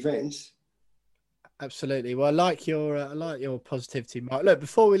in defence. Absolutely. Well, I like your positivity, Mark. Look,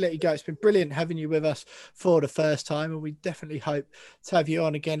 before we let you go, it's been brilliant having you with us for the first time, and we definitely hope to have you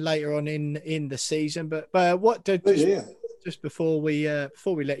on again later on in the season. But what did just before we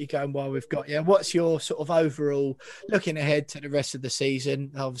let you go, and while we've got you, what's your sort of overall looking ahead to the rest of the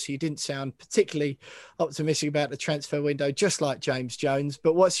season? Obviously, you didn't sound particularly optimistic about the transfer window, just like James Jones.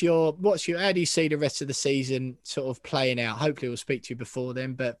 But what's your how do you see the rest of the season sort of playing out? Hopefully, we'll speak to you before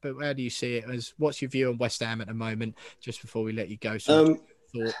then. But how do you see it? What's your view on West Ham at the moment? Just before we let you go, thoughts.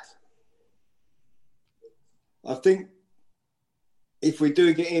 I think if we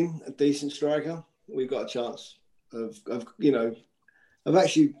do get in a decent striker, we've got a chance of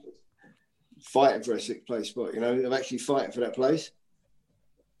actually fighting for a 6th place spot, of actually fighting for that place.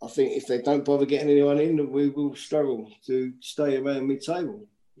 I think if they don't bother getting anyone in, then we will struggle to stay around mid-table.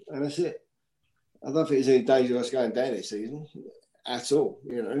 And that's it. I don't think there's any danger of us going down this season at all,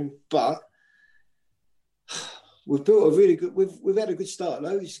 But we've built a really good, we've had a good start.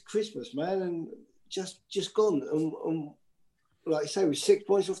 No, it's Christmas, man, and just gone. And like I say, we're 6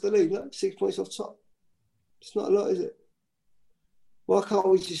 points off the lead, 6 points off top. It's not a lot, is it? Why can't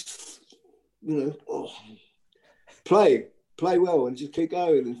we just, play well and just keep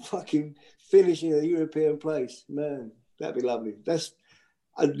going and fucking finish in a European place? Man, that'd be lovely.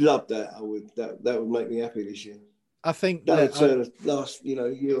 I'd love that. I would. That would make me happy this year. I think that would turn the last,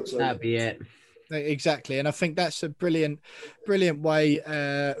 year or so. That'd be it. Exactly, and I think that's a brilliant way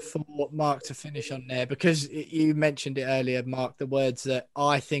for Mark to finish on there, because you mentioned it earlier, Mark, the words that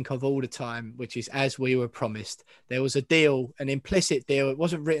I think of all the time, which is as we were promised. There was a deal, an implicit deal. It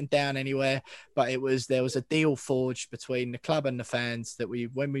wasn't written down anywhere, but there was a deal forged between the club and the fans that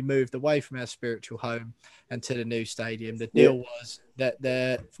when we moved away from our spiritual home and to the new stadium, the deal was that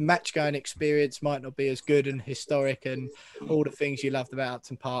the match going experience might not be as good and historic and all the things you loved about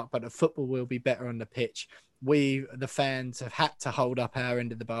Upton Park, but the football will be better on the pitch. We, the fans, have had to hold up our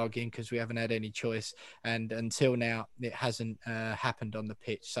end of the bargain because we haven't had any choice. And until now, it hasn't happened on the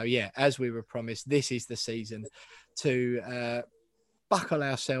pitch. So, yeah, as we were promised, this is the season to buckle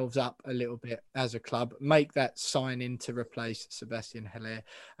ourselves up a little bit as a club, make that sign-in to replace Sebastian Haller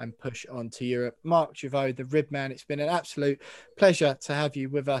and push on to Europe. Mark Javot, the Ribman, it's been an absolute pleasure to have you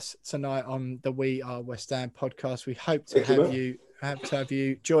with us tonight on the We Are West Ham podcast. We hope to have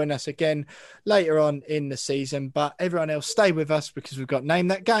you join us again later on in the season, but everyone else stay with us because we've got Name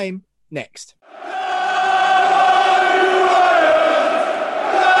That Game next.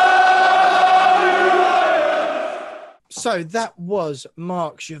 So that was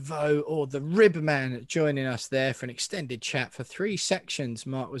Mark Javot, or the Ribman, joining us there for an extended chat for 3 sections.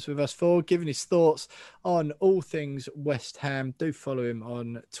 Mark was with us for, giving his thoughts on all things West Ham. Do follow him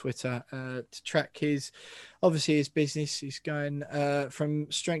on Twitter to track his business. He's going from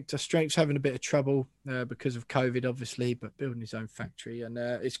strength to strength, having a bit of trouble because of COVID, obviously, but building his own factory. And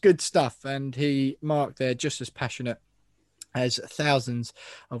it's good stuff. And Mark there, just as passionate as thousands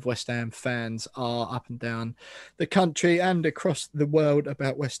of West Ham fans are up and down the country and across the world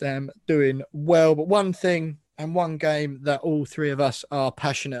about West Ham doing well. But one thing and one game that all 3 of us are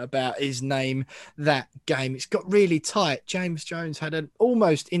passionate about is Name That Game. It's got really tight. James Jones had an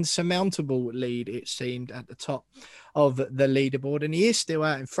almost insurmountable lead, it seemed, at the top of the leaderboard, and he is still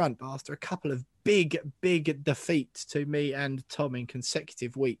out in front, but after a couple of big defeat to me and Tom in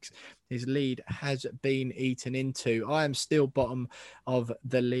consecutive weeks. His lead has been eaten into. I am still bottom of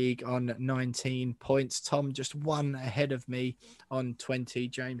the league on 19 points. Tom just one ahead of me on 20.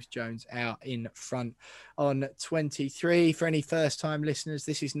 James Jones out in front on 23. For any first-time listeners,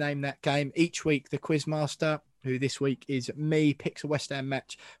 this is Name That Game. Each week, the Quizmaster, who this week is me, picks a West Ham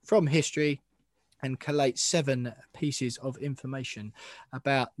match from history and collates 7 pieces of information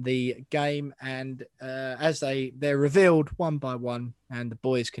about the game. And as they're revealed one by one, and the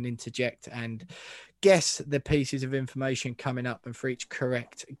boys can interject and guess the pieces of information coming up. And for each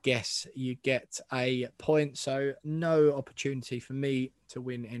correct guess, you get a point. So no opportunity for me to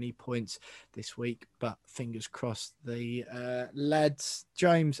win any points this week, but fingers crossed the lads,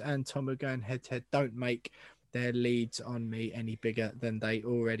 James and Tom, are going head to head. Don't make their leads on me any bigger than they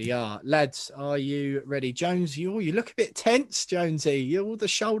already are. Lads, are you ready? Jones, you look a bit tense, Jonesy. All the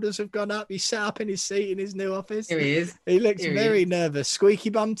shoulders have gone up. He's sat up in his seat in his new office. Here he is. He looks very nervous. Squeaky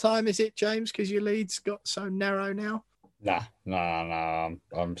bum time, is it, James? Because your lead's got so narrow now? Nah.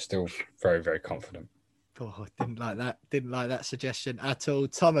 I'm still very, very confident. Oh, didn't like that suggestion at all.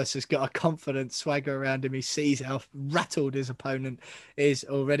 Thomas has got a confident swagger around him. He sees how rattled his opponent is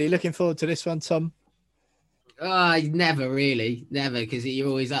already. Looking forward to this one, Tom. Never, because you're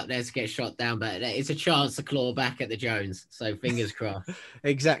always up there to get shot down, but it's a chance to claw back at the Jones. So fingers crossed.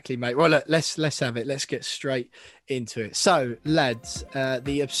 Exactly, mate. Well, look, let's have it. Let's get straight into it. So, lads,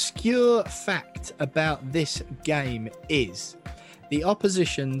 the obscure fact about this game is the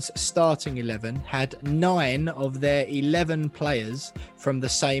opposition's starting 11 had 9 of their 11 players from the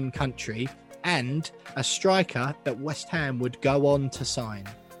same country and a striker that West Ham would go on to sign.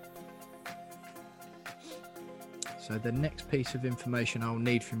 So the next piece of information I'll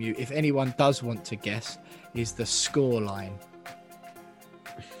need from you, if anyone does want to guess, is the scoreline.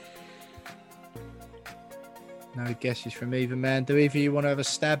 No guesses from either man. Do either of you want to have a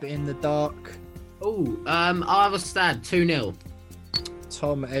stab in the dark? I'll have a stab. 2-0.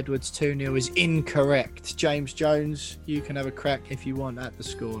 Tom Edwards 2-0 is incorrect. James Jones, you can have a crack if you want at the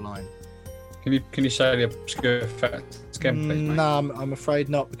scoreline. Can you say the obscure fact again, please, mate? No, I'm afraid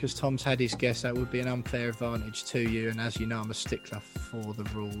not, because Tom's had his guess. That would be an unfair advantage to you, and as you know, I'm a stickler for the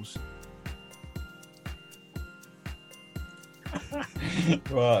rules.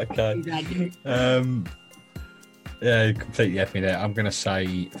 Right, okay. Yeah, completely F me there. I'm going to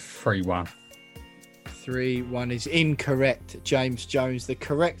say 3-1. 3-1 is incorrect, James Jones. The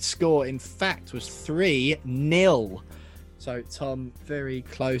correct score, in fact, was 3-0. So, Tom, very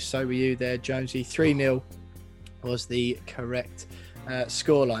close. So were you there, Jonesy. 3-0 was the correct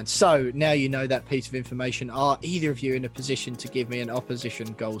scoreline. So now you know that piece of information. Are either of you in a position to give me an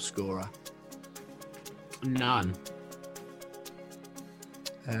opposition goal scorer? None.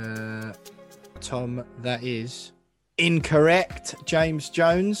 Tom, that is incorrect. James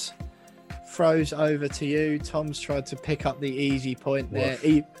Jones throws over to you. Tom's tried to pick up the easy point there,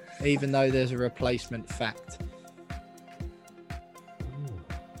 even though there's a replacement fact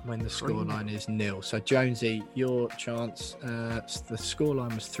when the scoreline is 0. So, Jonesy, your chance. The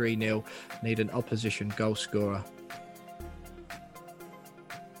scoreline was 3-0. Need an opposition goal scorer.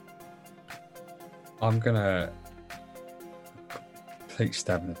 I'm going to complete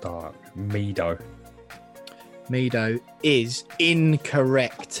stab in the dark. Mido is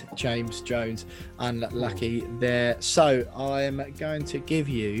incorrect, James Jones. Unlucky there. So, I'm going to give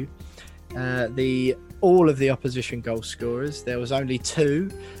you all of the opposition goal scorers. There was only 2,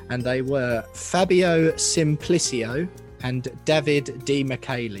 and they were Fabio Simplicio and David Di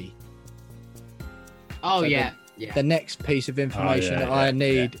Michele. Oh, so yeah. The next piece of information I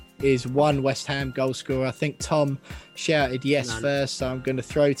need is one West Ham goal scorer. I think Tom shouted yes first, so I'm going to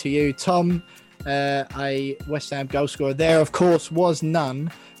throw to you. Tom, a West Ham goal scorer. There, of course, was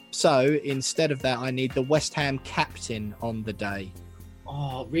none. So instead of that, I need the West Ham captain on the day.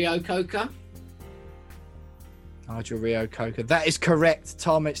 Oh, Rio Coca? Nigel Rio Coca. That is correct,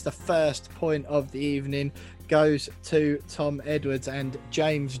 Tom. It's the first point of the evening. Goes to Tom Edwards, and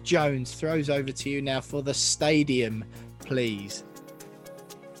James Jones throws over to you now for the stadium, please.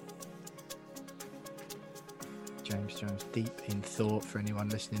 James Jones deep in thought for anyone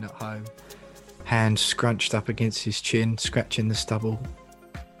listening at home. Hand scrunched up against his chin, scratching the stubble.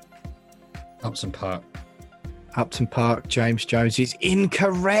 Upton Park. Upton Park, James Jones is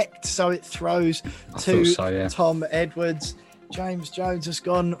incorrect. So it throws to Tom Edwards. James Jones has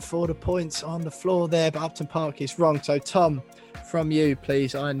gone for the points on the floor there, but Upton Park is wrong. So, Tom, from you,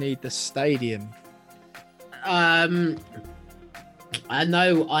 please, I need the stadium. I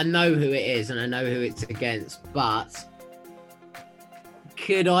know who it is, and I know who it's against, but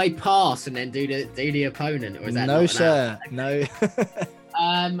could I pass and then do the opponent, or is that no, not sir? No.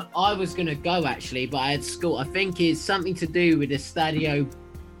 I was gonna go actually, but I had school. I think it's something to do with the Stadio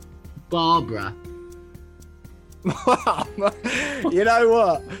Barbara. You know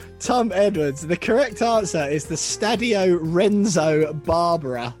what, Tom Edwards? The correct answer is the Stadio Renzo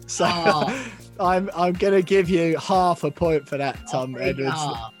Barbara. So I'm going to give you half a point for that, Tom Edwards.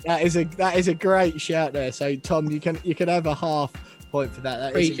 That is a great shout there. So Tom, you can have a half point for that.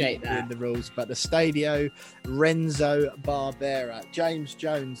 That Appreciate that. in the rules, but the Stadio Renzo Barbera. James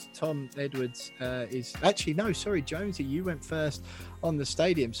Jones, Tom Edwards is actually no, sorry, Jonesy, you went first on the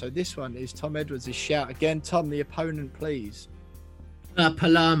stadium. So this one is Tom Edwards' shout again. Tom, the opponent, please.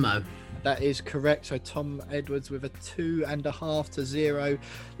 Palermo. That is correct. So Tom Edwards with a 2.5-0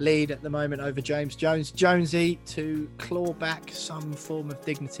 lead at the moment over James Jones. Jonesy, to claw back some form of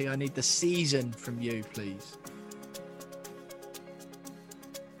dignity, I need the season from you, please.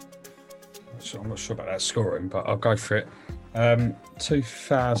 I'm not sure about that scoring, but I'll go for it.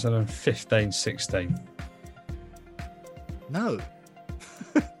 2015-16. No.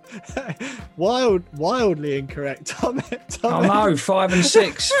 Wildly incorrect, Tom. Oh no, 5 and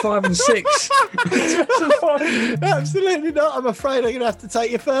 6. 5 and 6. Absolutely not. I'm afraid I'm going to have to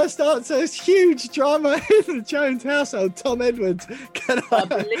take your first answer. It's huge drama in the Jones household. Tom Edwards, I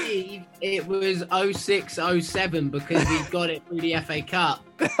believe it was 06-07 because he got it through the FA Cup.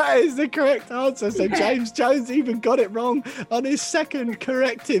 That is the correct answer. So James Jones even got it wrong on his second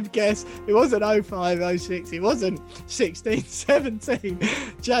corrective guess. It wasn't 05-06. It wasn't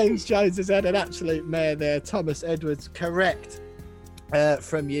 16-17. James Jones has had an absolute mare there. Thomas Edwards, correct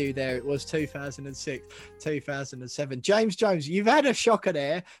from you there. It was 2006-2007. James Jones, you've had a shocker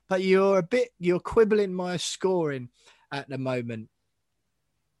there, but you're quibbling my scoring at the moment.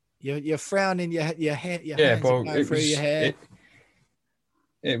 You're frowning. Your hands are going through your hair.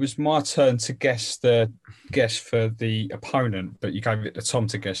 It was my turn to guess for the opponent, but you gave it to Tom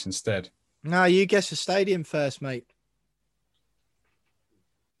to guess instead. No, you guess the stadium first, mate.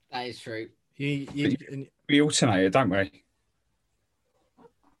 That is true. We alternated, don't we?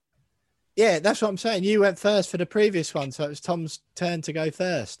 Yeah, that's what I'm saying. You went first for the previous one, so it was Tom's turn to go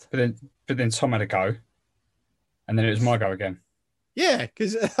first. But then Tom had a go, and then it was my go again. Yeah,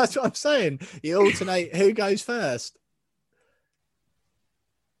 because that's what I'm saying. You alternate who goes first.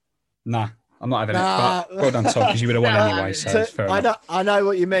 Nah, I'm not having it. But well done, Tom, because you would have won anyway. So it's fair enough. I know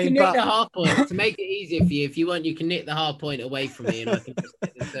what you mean. You can nick the half point to make it easier for you. If you want, you can nick the half point away from me, and I can just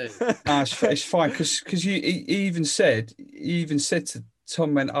get the two. Nah, it's fine because he even said to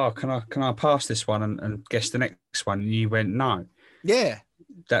Tom, went, "Oh, can I pass this one and guess the next one?" And you went, "No." Yeah,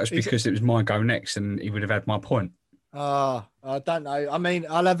 that was because it was my go next, and he would have had my point. Oh, I don't know. I mean,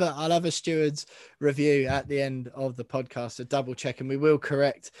 I'll have a steward's review at the end of the podcast to double check, and we will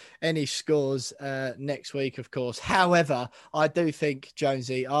correct any scores next week, of course. However, I do think,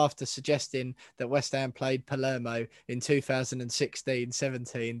 Jonesy, after suggesting that West Ham played Palermo in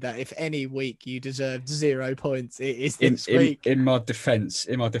 2016-17, that if any week you deserved 0 points, it is this week. In my defence,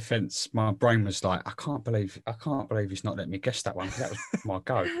 my brain was like, I can't believe he's not letting me guess that one, because that was my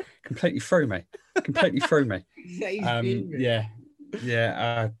go. Completely threw me.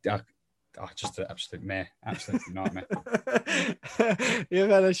 Just an absolute mare, absolute nightmare. You've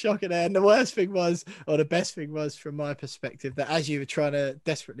had a shocker there, and the worst thing was, or the best thing was, from my perspective, that as you were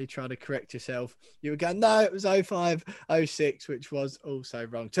desperately trying to correct yourself, you were going, no, it was 05-06, which was also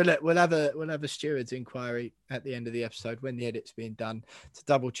wrong. So look, we'll have a steward's inquiry at the end of the episode when the edit's being done to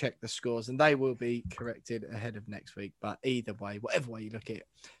double check the scores, and they will be corrected ahead of next week. But either way, whatever way you look at it,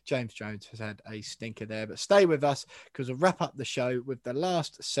 James Jones has had a stinker there. But stay with us, because we'll wrap up the show with the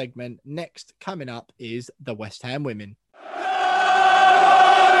last segment. Next coming up is the West Ham women.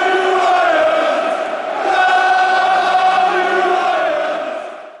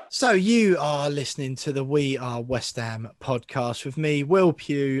 So you are listening to the We Are West Ham podcast with me, Will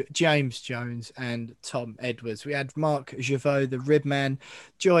Pugh, James Jones and Tom Edwards. We had Mark Javot, the Ribman,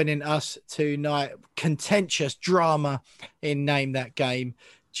 joining us tonight. Contentious drama in Name That Game.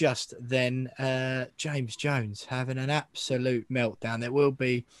 Just then, James Jones having an absolute meltdown. There will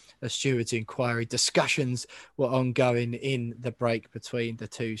be a steward's inquiry. Discussions were ongoing in the break between the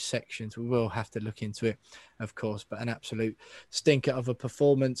two sections. We will have to look into it, of course, but an absolute stinker of a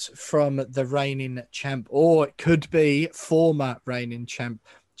performance from the reigning champ, or it could be former reigning champ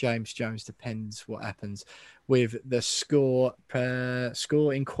James Jones. Depends what happens with the score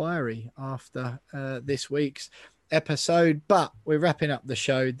inquiry after this week's episode. But we're wrapping up the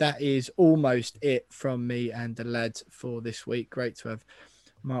show. That is almost it from me and the lads for this week. Great to have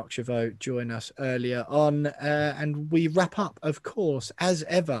Mark Chavot join us earlier on. And we wrap up, of course, as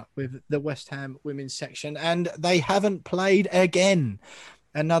ever, with the West Ham women's section. And they haven't played again.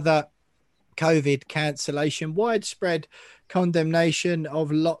 Another COVID cancellation, widespread condemnation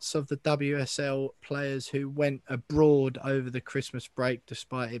of lots of the WSL players who went abroad over the Christmas break,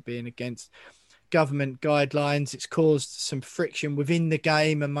 despite it being against government guidelines. It's caused some friction within the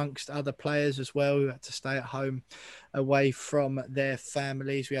game amongst other players as well, who had to stay at home away from their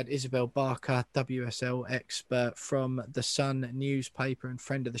families. We had Isabel Barker, WSL expert from the Sun newspaper and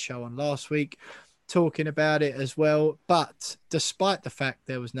friend of the show, on last week, talking about it as well. But despite the fact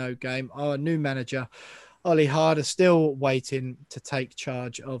there was no game, our new manager Ollie Harder still waiting to take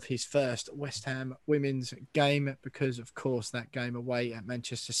charge of his first West Ham women's game, because of course that game away at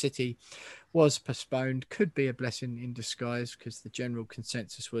Manchester City was postponed. Could be a blessing in disguise, because the general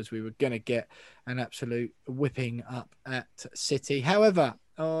consensus was we were going to get an absolute whipping up at City. However,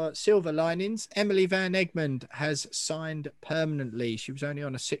 silver linings, Emily Van Egmond has signed permanently. She was only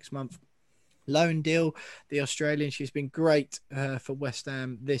on a 6-month loan deal, the Australian. She's been great for West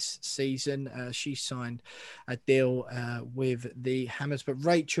Ham this season. She signed a deal with the Hammers, but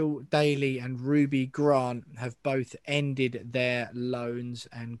Rachel Daly and Ruby Grant have both ended their loans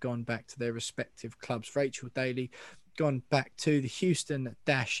and gone back to their respective clubs. Rachel Daly gone back to the Houston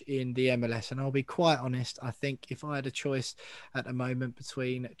Dash in the MLS, and I'll be quite honest, I think if I had a choice at the moment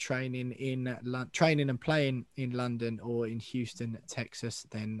between training and playing in London or in Houston, Texas,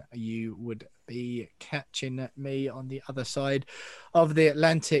 then you would be catching me on the other side of the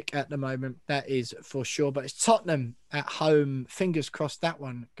Atlantic at the moment, that is for sure. But it's Tottenham at home. Fingers crossed that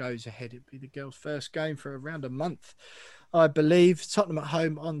one goes ahead. It'd be the girls' first game for around a month, I believe. Tottenham at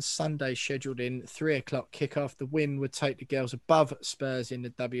home on Sunday, scheduled in 3:00 kickoff. The win would take the girls above Spurs in the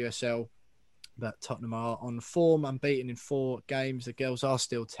WSL, but Tottenham are on form, unbeaten in 4 games. The girls are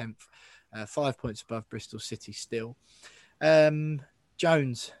still 10th, 5 points above Bristol City still.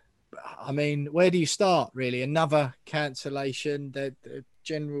 Jones, I mean, where do you start, really? Another cancellation. The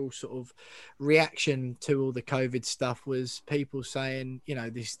general sort of reaction to all the COVID stuff was people saying, you know,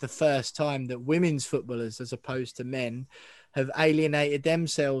 this is the first time that women's footballers, as opposed to men, have alienated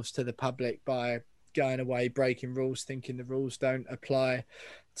themselves to the public by going away, breaking rules, thinking the rules don't apply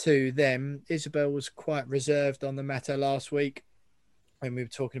to them. Isabel was quite reserved on the matter last week when we were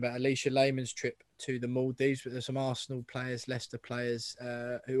talking about Alicia Lehmann's trip to the Maldives, but there's some Arsenal players, Leicester players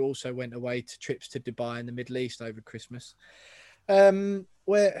who also went away to trips to Dubai and the Middle East over Christmas. And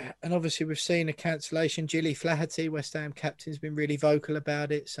obviously we've seen a cancellation. Gilly Flaherty, West Ham captain, has been really vocal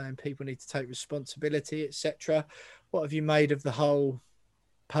about it, saying people need to take responsibility, etc. What have you made of the whole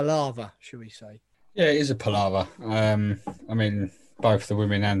palaver, shall we say? Yeah, it is a palaver. I mean, both the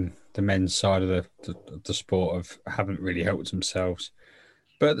women and the men's side of the sport haven't really helped themselves.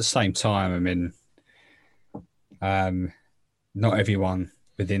 But at the same time, I mean, not everyone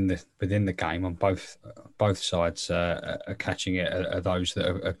within the game on both sides are catching it. Are those that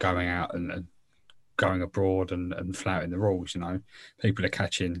are going out and going abroad and flouting the rules? You know, people are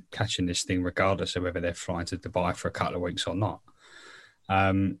catching this thing regardless of whether they're flying to Dubai for a couple of weeks or not.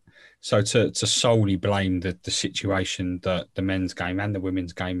 So to solely blame the situation that the men's game and the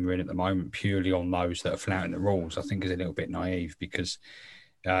women's game are in at the moment purely on those that are flouting the rules, I think is a little bit naive, because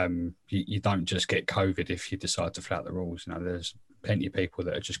you don't just get COVID if you decide to flout the rules. You know, there's plenty of people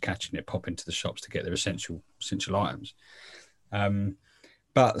that are just catching it, popping to the shops to get their essential items.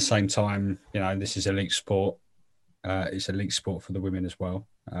 But at the same time, you know, this is elite sport. It's elite sport for the women as well,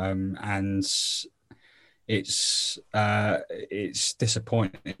 and it's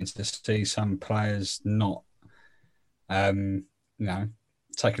disappointing to see some players not, you know,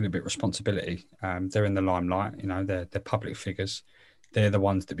 taking a bit of responsibility. They're in the limelight. You know, they're public figures. They're the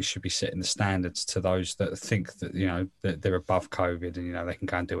ones that we should be setting the standards to those that think that, you know, that they're above COVID and, you know, they can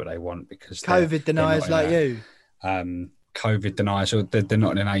go and do what they want because COVID deniers like you. COVID deniers, or they're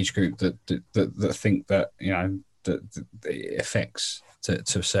not in an age group that think that, you know, that it affects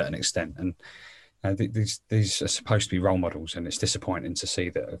to a certain extent. And these are supposed to be role models, and it's disappointing to see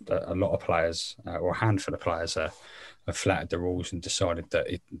that a lot of players, or a handful of players, have flattered the rules and decided that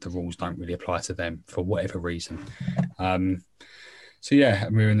the rules don't really apply to them for whatever reason. So yeah,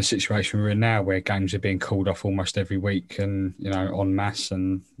 we're in the situation we're in now, where games are being called off almost every week, and, you know, en masse,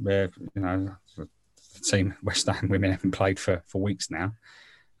 and where, you know, the team West Ham women haven't played for weeks now,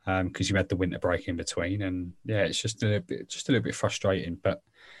 because you had the winter break in between, and yeah, it's just a little bit frustrating. But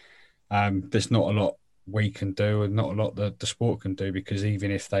there's not a lot we can do, and not a lot that the sport can do, because even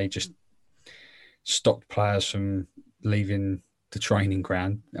if they just stopped players from leaving the training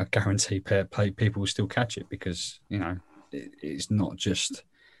ground, I guarantee people will still catch it, because, you know, it's not just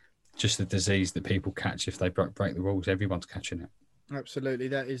just a disease that people catch if they break the rules. Everyone's catching it. Absolutely,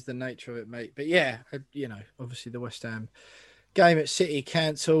 that is the nature of it, mate. But yeah, obviously the West Ham game at City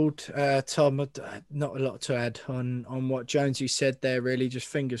cancelled. Tom, not a lot to add on what Jonesy said there, really. Just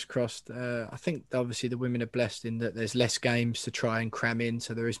fingers crossed. I think obviously the women are blessed in that there's less games to try and cram in,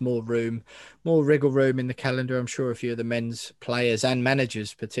 so there is more room, more wriggle room in the calendar. I'm sure a few of the men's players and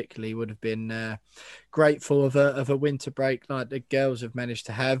managers particularly would have been grateful of a winter break like the girls have managed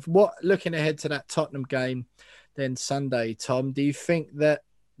to have. Looking ahead to that Tottenham game then Sunday, Tom, do you think that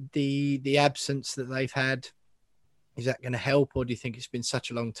the absence that they've had, is that going to help, or do you think it's been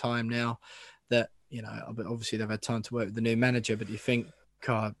such a long time now that, obviously they've had time to work with the new manager, but do you think,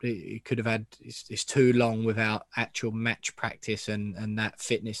 God, it could have had, it's too long without actual match practice and that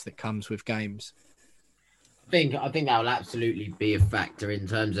fitness that comes with games? I think that will absolutely be a factor in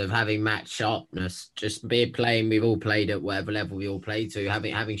terms of having match sharpness. Just playing, we've all played at whatever level we all played to.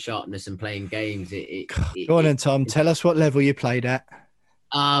 Having sharpness and playing games. Go on, and Tom, tell us what level you played at.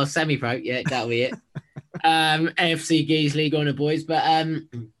 Semi-pro, yeah, that'll be it. AFC Geese League on the boys, but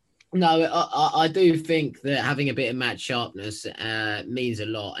no, I do think that having a bit of match sharpness means a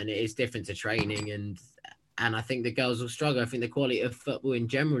lot, and it is different to training, and I think the girls will struggle. I think the quality of football in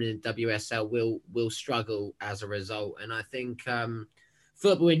general in the WSL will struggle as a result, and I think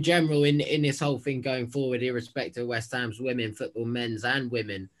football in general in this whole thing going forward, irrespective of West Ham's women football, men's and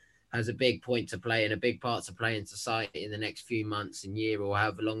women, has a big point to play and a big part to play in society in the next few months and year, or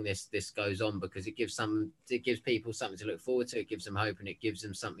however long this goes on, because it gives people something to look forward to. It gives them hope, and it gives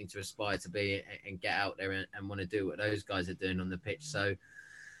them something to aspire to be and get out there and want to do what those guys are doing on the pitch. So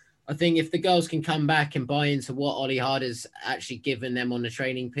I think if the girls can come back and buy into what Ollie Harder's actually given them on the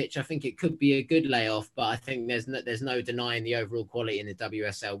training pitch, I think it could be a good layoff. But I think there's no denying the overall quality in the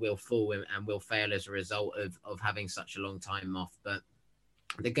WSL will fall and will fail as a result of having such a long time off. But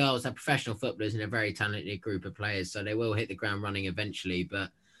the girls are professional footballers and a very talented group of players, so they will hit the ground running eventually. But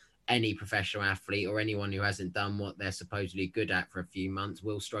any professional athlete or anyone who hasn't done what they're supposedly good at for a few months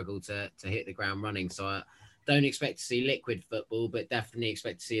will struggle to hit the ground running. So I don't expect to see liquid football, but definitely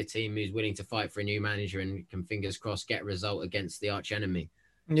expect to see a team who's willing to fight for a new manager and can, fingers crossed, get a result against the arch enemy.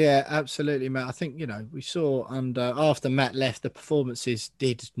 Yeah, absolutely, Matt. I think, we saw after Matt left, the performances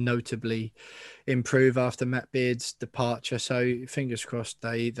did notably improve after Matt Beard's departure. So fingers crossed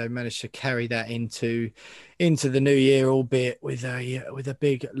they managed to carry that into the new year, albeit with a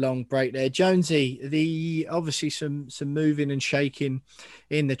big long break there. Jonesy, obviously some moving and shaking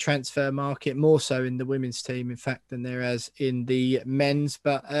in the transfer market, more so in the women's team, in fact, than there has in the men's.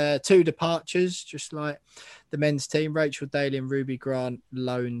 But two departures, just like the men's team, Rachel Daly and Ruby Grant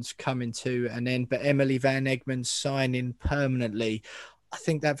loans coming to an end, but Emily Van Egmond signing permanently. I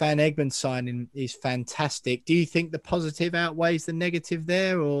think that Van Egmond signing is fantastic. Do you think the positive outweighs the negative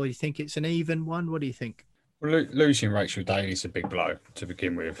there, or do you think it's an even one? What do you think? Well, losing Rachel Daly is a big blow to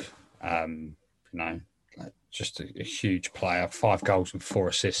begin with. Just a huge player, 5 goals and 4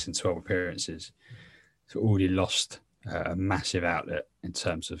 assists in 12 appearances. So already lost a massive outlet in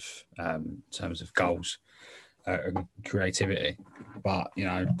terms of goals and creativity. But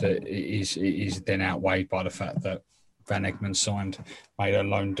it is then outweighed by the fact that Van Egmond made her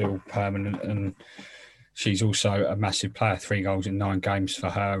loan deal permanent, and she's also a massive player. 3 goals in 9 games for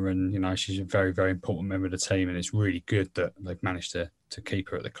her, and she's a very, very important member of the team, and it's really good that they've managed to keep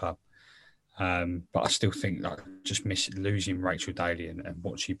her at the club. But I still think just losing Rachel Daly and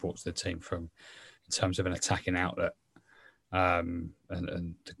what she brought to the team in terms of an attacking outlet, and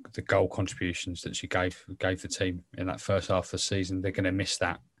the goal contributions that she gave the team in that first half of the season, they're going to miss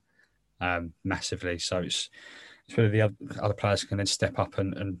that massively. So it's whether the other players can then step up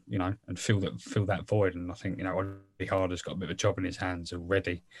and fill that void. And I think Ollie Harder's got a bit of a job in his hands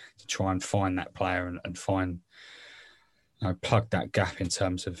already to try and find that player and find plug that gap in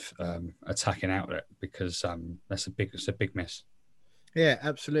terms of attacking outlet, because it's a big miss. Yeah,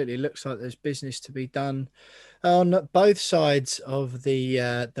 absolutely. It looks like there's business to be done on both sides of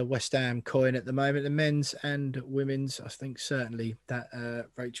the West Ham coin at the moment, the men's and women's. I think certainly that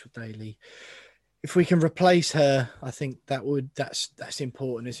Rachel Daly, if we can replace her, I think that's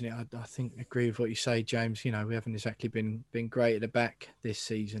important, isn't it? I think I agree with what you say, James. We haven't exactly been great at the back this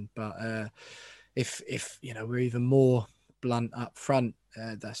season, but if we're even more blunt up front,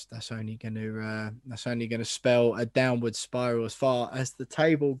 that's only going to spell a downward spiral as far as the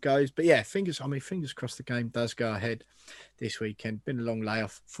table goes. But yeah, fingers crossed the game does go ahead this weekend. Been a long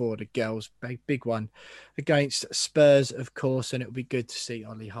layoff for the girls, big one against Spurs, of course, and it'll be good to see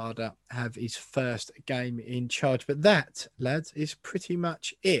Ollie Harder have his first game in charge. But that, lads, is pretty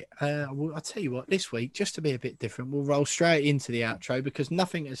much it. I'll tell you what, this week, just to be a bit different, we'll roll straight into the outro because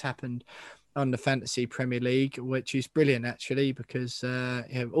nothing has happened on the Fantasy Premier League, which is brilliant actually, because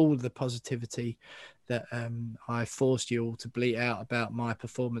all the positivity that I forced you all to bleat out about my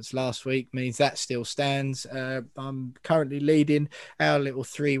performance last week means that still stands. I'm currently leading our little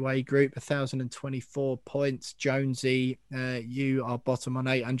three-way group, 1,024 points. Jonesy, you are bottom on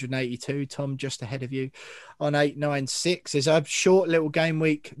 882. Tom just ahead of you on 896. There's a short little game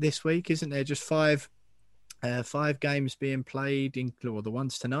week this week, isn't there? Just five games being played, or the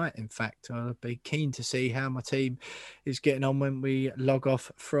ones tonight. In fact, I'll be keen to see how my team is getting on when we log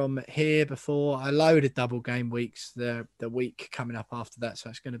off from here before a load of double game weeks the week coming up after that. So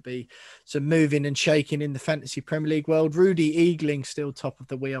it's going to be some moving and shaking in the Fantasy Premier League world. Rudy Eagling still top of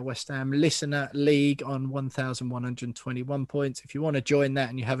the We Are West Ham Listener League on 1,121 points. If you want to join that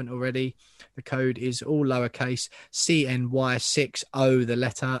and you haven't already, the code is all lowercase CNY60, the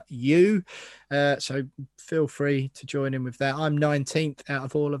letter U. So feel free to join in with that. I'm 19th out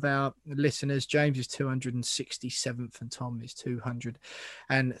of all of our listeners. James is 267th and Tom is 239th.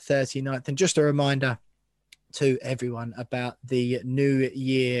 And just a reminder to everyone about the New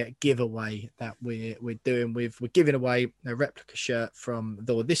Year giveaway that we're doing. We're giving away a replica shirt from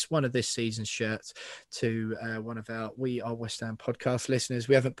one of this season's shirts to one of our We Are West Ham podcast listeners.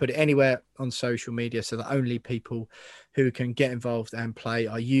 We haven't put it anywhere on social media, so the only people who can get involved and play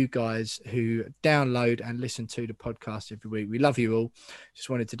are you guys who download and listen to the podcast every week. We love you all. Just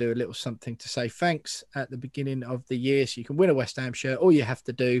wanted to do a little something to say thanks at the beginning of the year, so you can win a West Ham shirt. All you have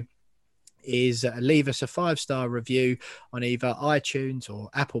to do is leave us a 5-star review on either iTunes or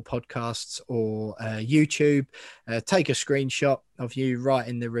Apple Podcasts or YouTube. Take a screenshot of you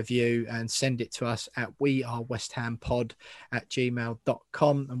writing the review and send it to us at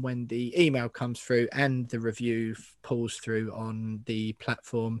wearewesthampod@gmail.com. And when the email comes through and the review pulls through on the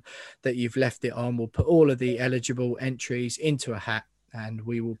platform that you've left it on, we'll put all of the eligible entries into a hat, and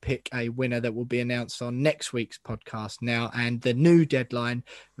we will pick a winner that will be announced on next week's podcast now. And the new deadline,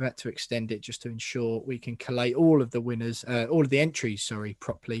 we've had to extend it just to ensure we can collate all of the winners, all of the entries,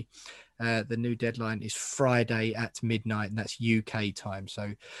 properly. The new deadline is Friday at midnight, and that's UK time.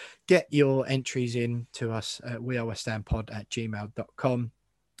 So get your entries in to us at wearewesthampod@gmail.com.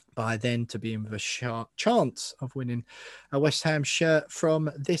 by then to be in with a chance of winning a West Ham shirt from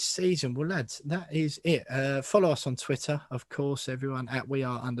this season. Well, lads, that is it. Follow us on Twitter, of course, everyone, at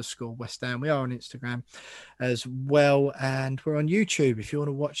 @WeAre_West Ham. We are on Instagram as well, and we're on YouTube. If you want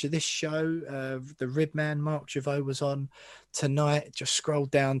to watch this show, the Ribman Mark Javot was on tonight. Just scroll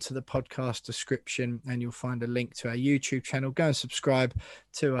down to the podcast description and you'll find a link to our YouTube channel. Go and subscribe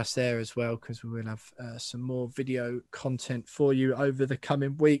to us there as well, because we will have some more video content for you over the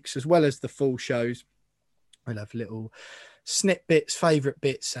coming weeks, as well as the full shows. We'll have little snippets, favourite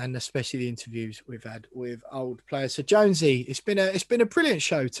bits, and especially the interviews we've had with old players. So Jonesy, it's been a brilliant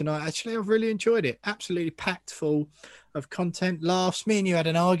show tonight. Actually, I've really enjoyed it. Absolutely packed full of content, laughs. Me and you had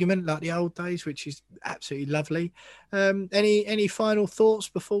an argument like the old days, which is absolutely lovely. Any final thoughts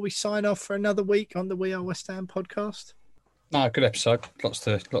before we sign off for another week on the We Are West Ham podcast? No, good episode. Lots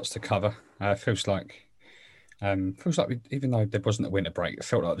to cover. Feels like even though there wasn't a winter break, it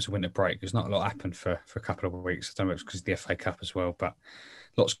felt like there was a winter break. There's not a lot happened for a couple of weeks. I don't know if it's because of the FA Cup as well, but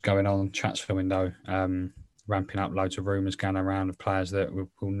lots going on. Transfer window, ramping up, loads of rumours going around of players that will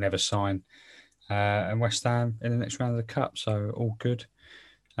never sign, and West Ham in the next round of the Cup. So all good.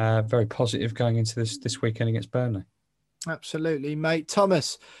 Very positive going into this weekend against Burnley. Absolutely, mate.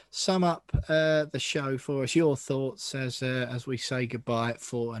 Thomas, sum up the show for us. Your thoughts as we say goodbye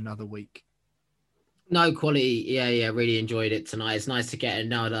for another week. No, quality. Yeah. Really enjoyed it tonight. It's nice to get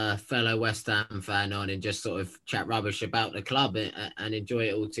another fellow West Ham fan on and just sort of chat rubbish about the club and enjoy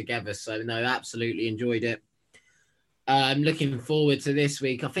it all together. So, no, absolutely enjoyed it. I'm looking forward to this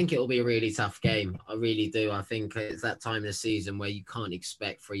week. I think it'll be a really tough game. I really do. I think it's that time of the season where you can't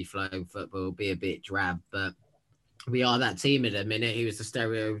expect free-flowing football. It'll be a bit drab, but we are that team at the minute. He was the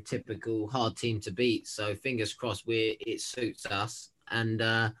stereotypical hard team to beat. So, fingers crossed it suits us.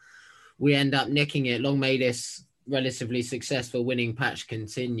 And we end up nicking it. Long may this relatively successful winning patch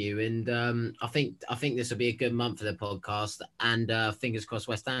continue. And I think this will be a good month for the podcast. And fingers crossed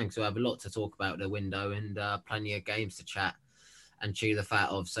West Ham, because we'll have a lot to talk about the window and plenty of games to chat and chew the fat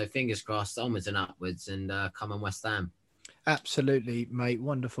of. So fingers crossed, onwards and upwards, and come on West Ham. Absolutely, mate.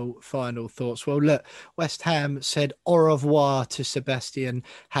 Wonderful final thoughts. Well, look, West Ham said au revoir to Sebastian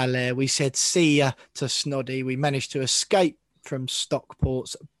Haller. We said see ya to Snoddy. We managed to escape from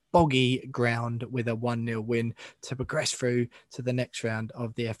Stockport's boggy ground with a 1-0 win to progress through to the next round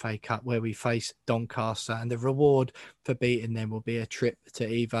of the FA Cup, where we face Doncaster, and the reward for beating them will be a trip to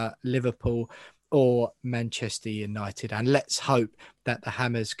either Liverpool or Manchester United. And let's hope that the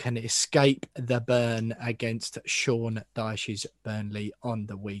Hammers can escape the burn against Sean Dyche's Burnley on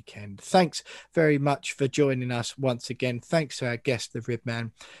the weekend. Thanks very much for joining us once again. Thanks to our guest, the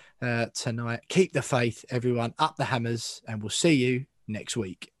Ribman, tonight. Keep the faith, everyone. Up the Hammers, and we'll see you next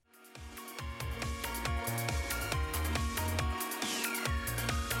week.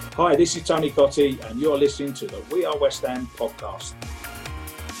 Hi, this is Tony Cottee, and you're listening to the We Are West Ham podcast.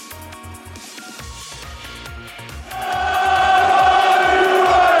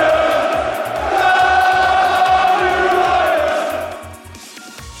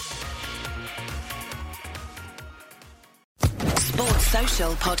 Sports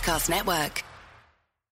Social Podcast Network.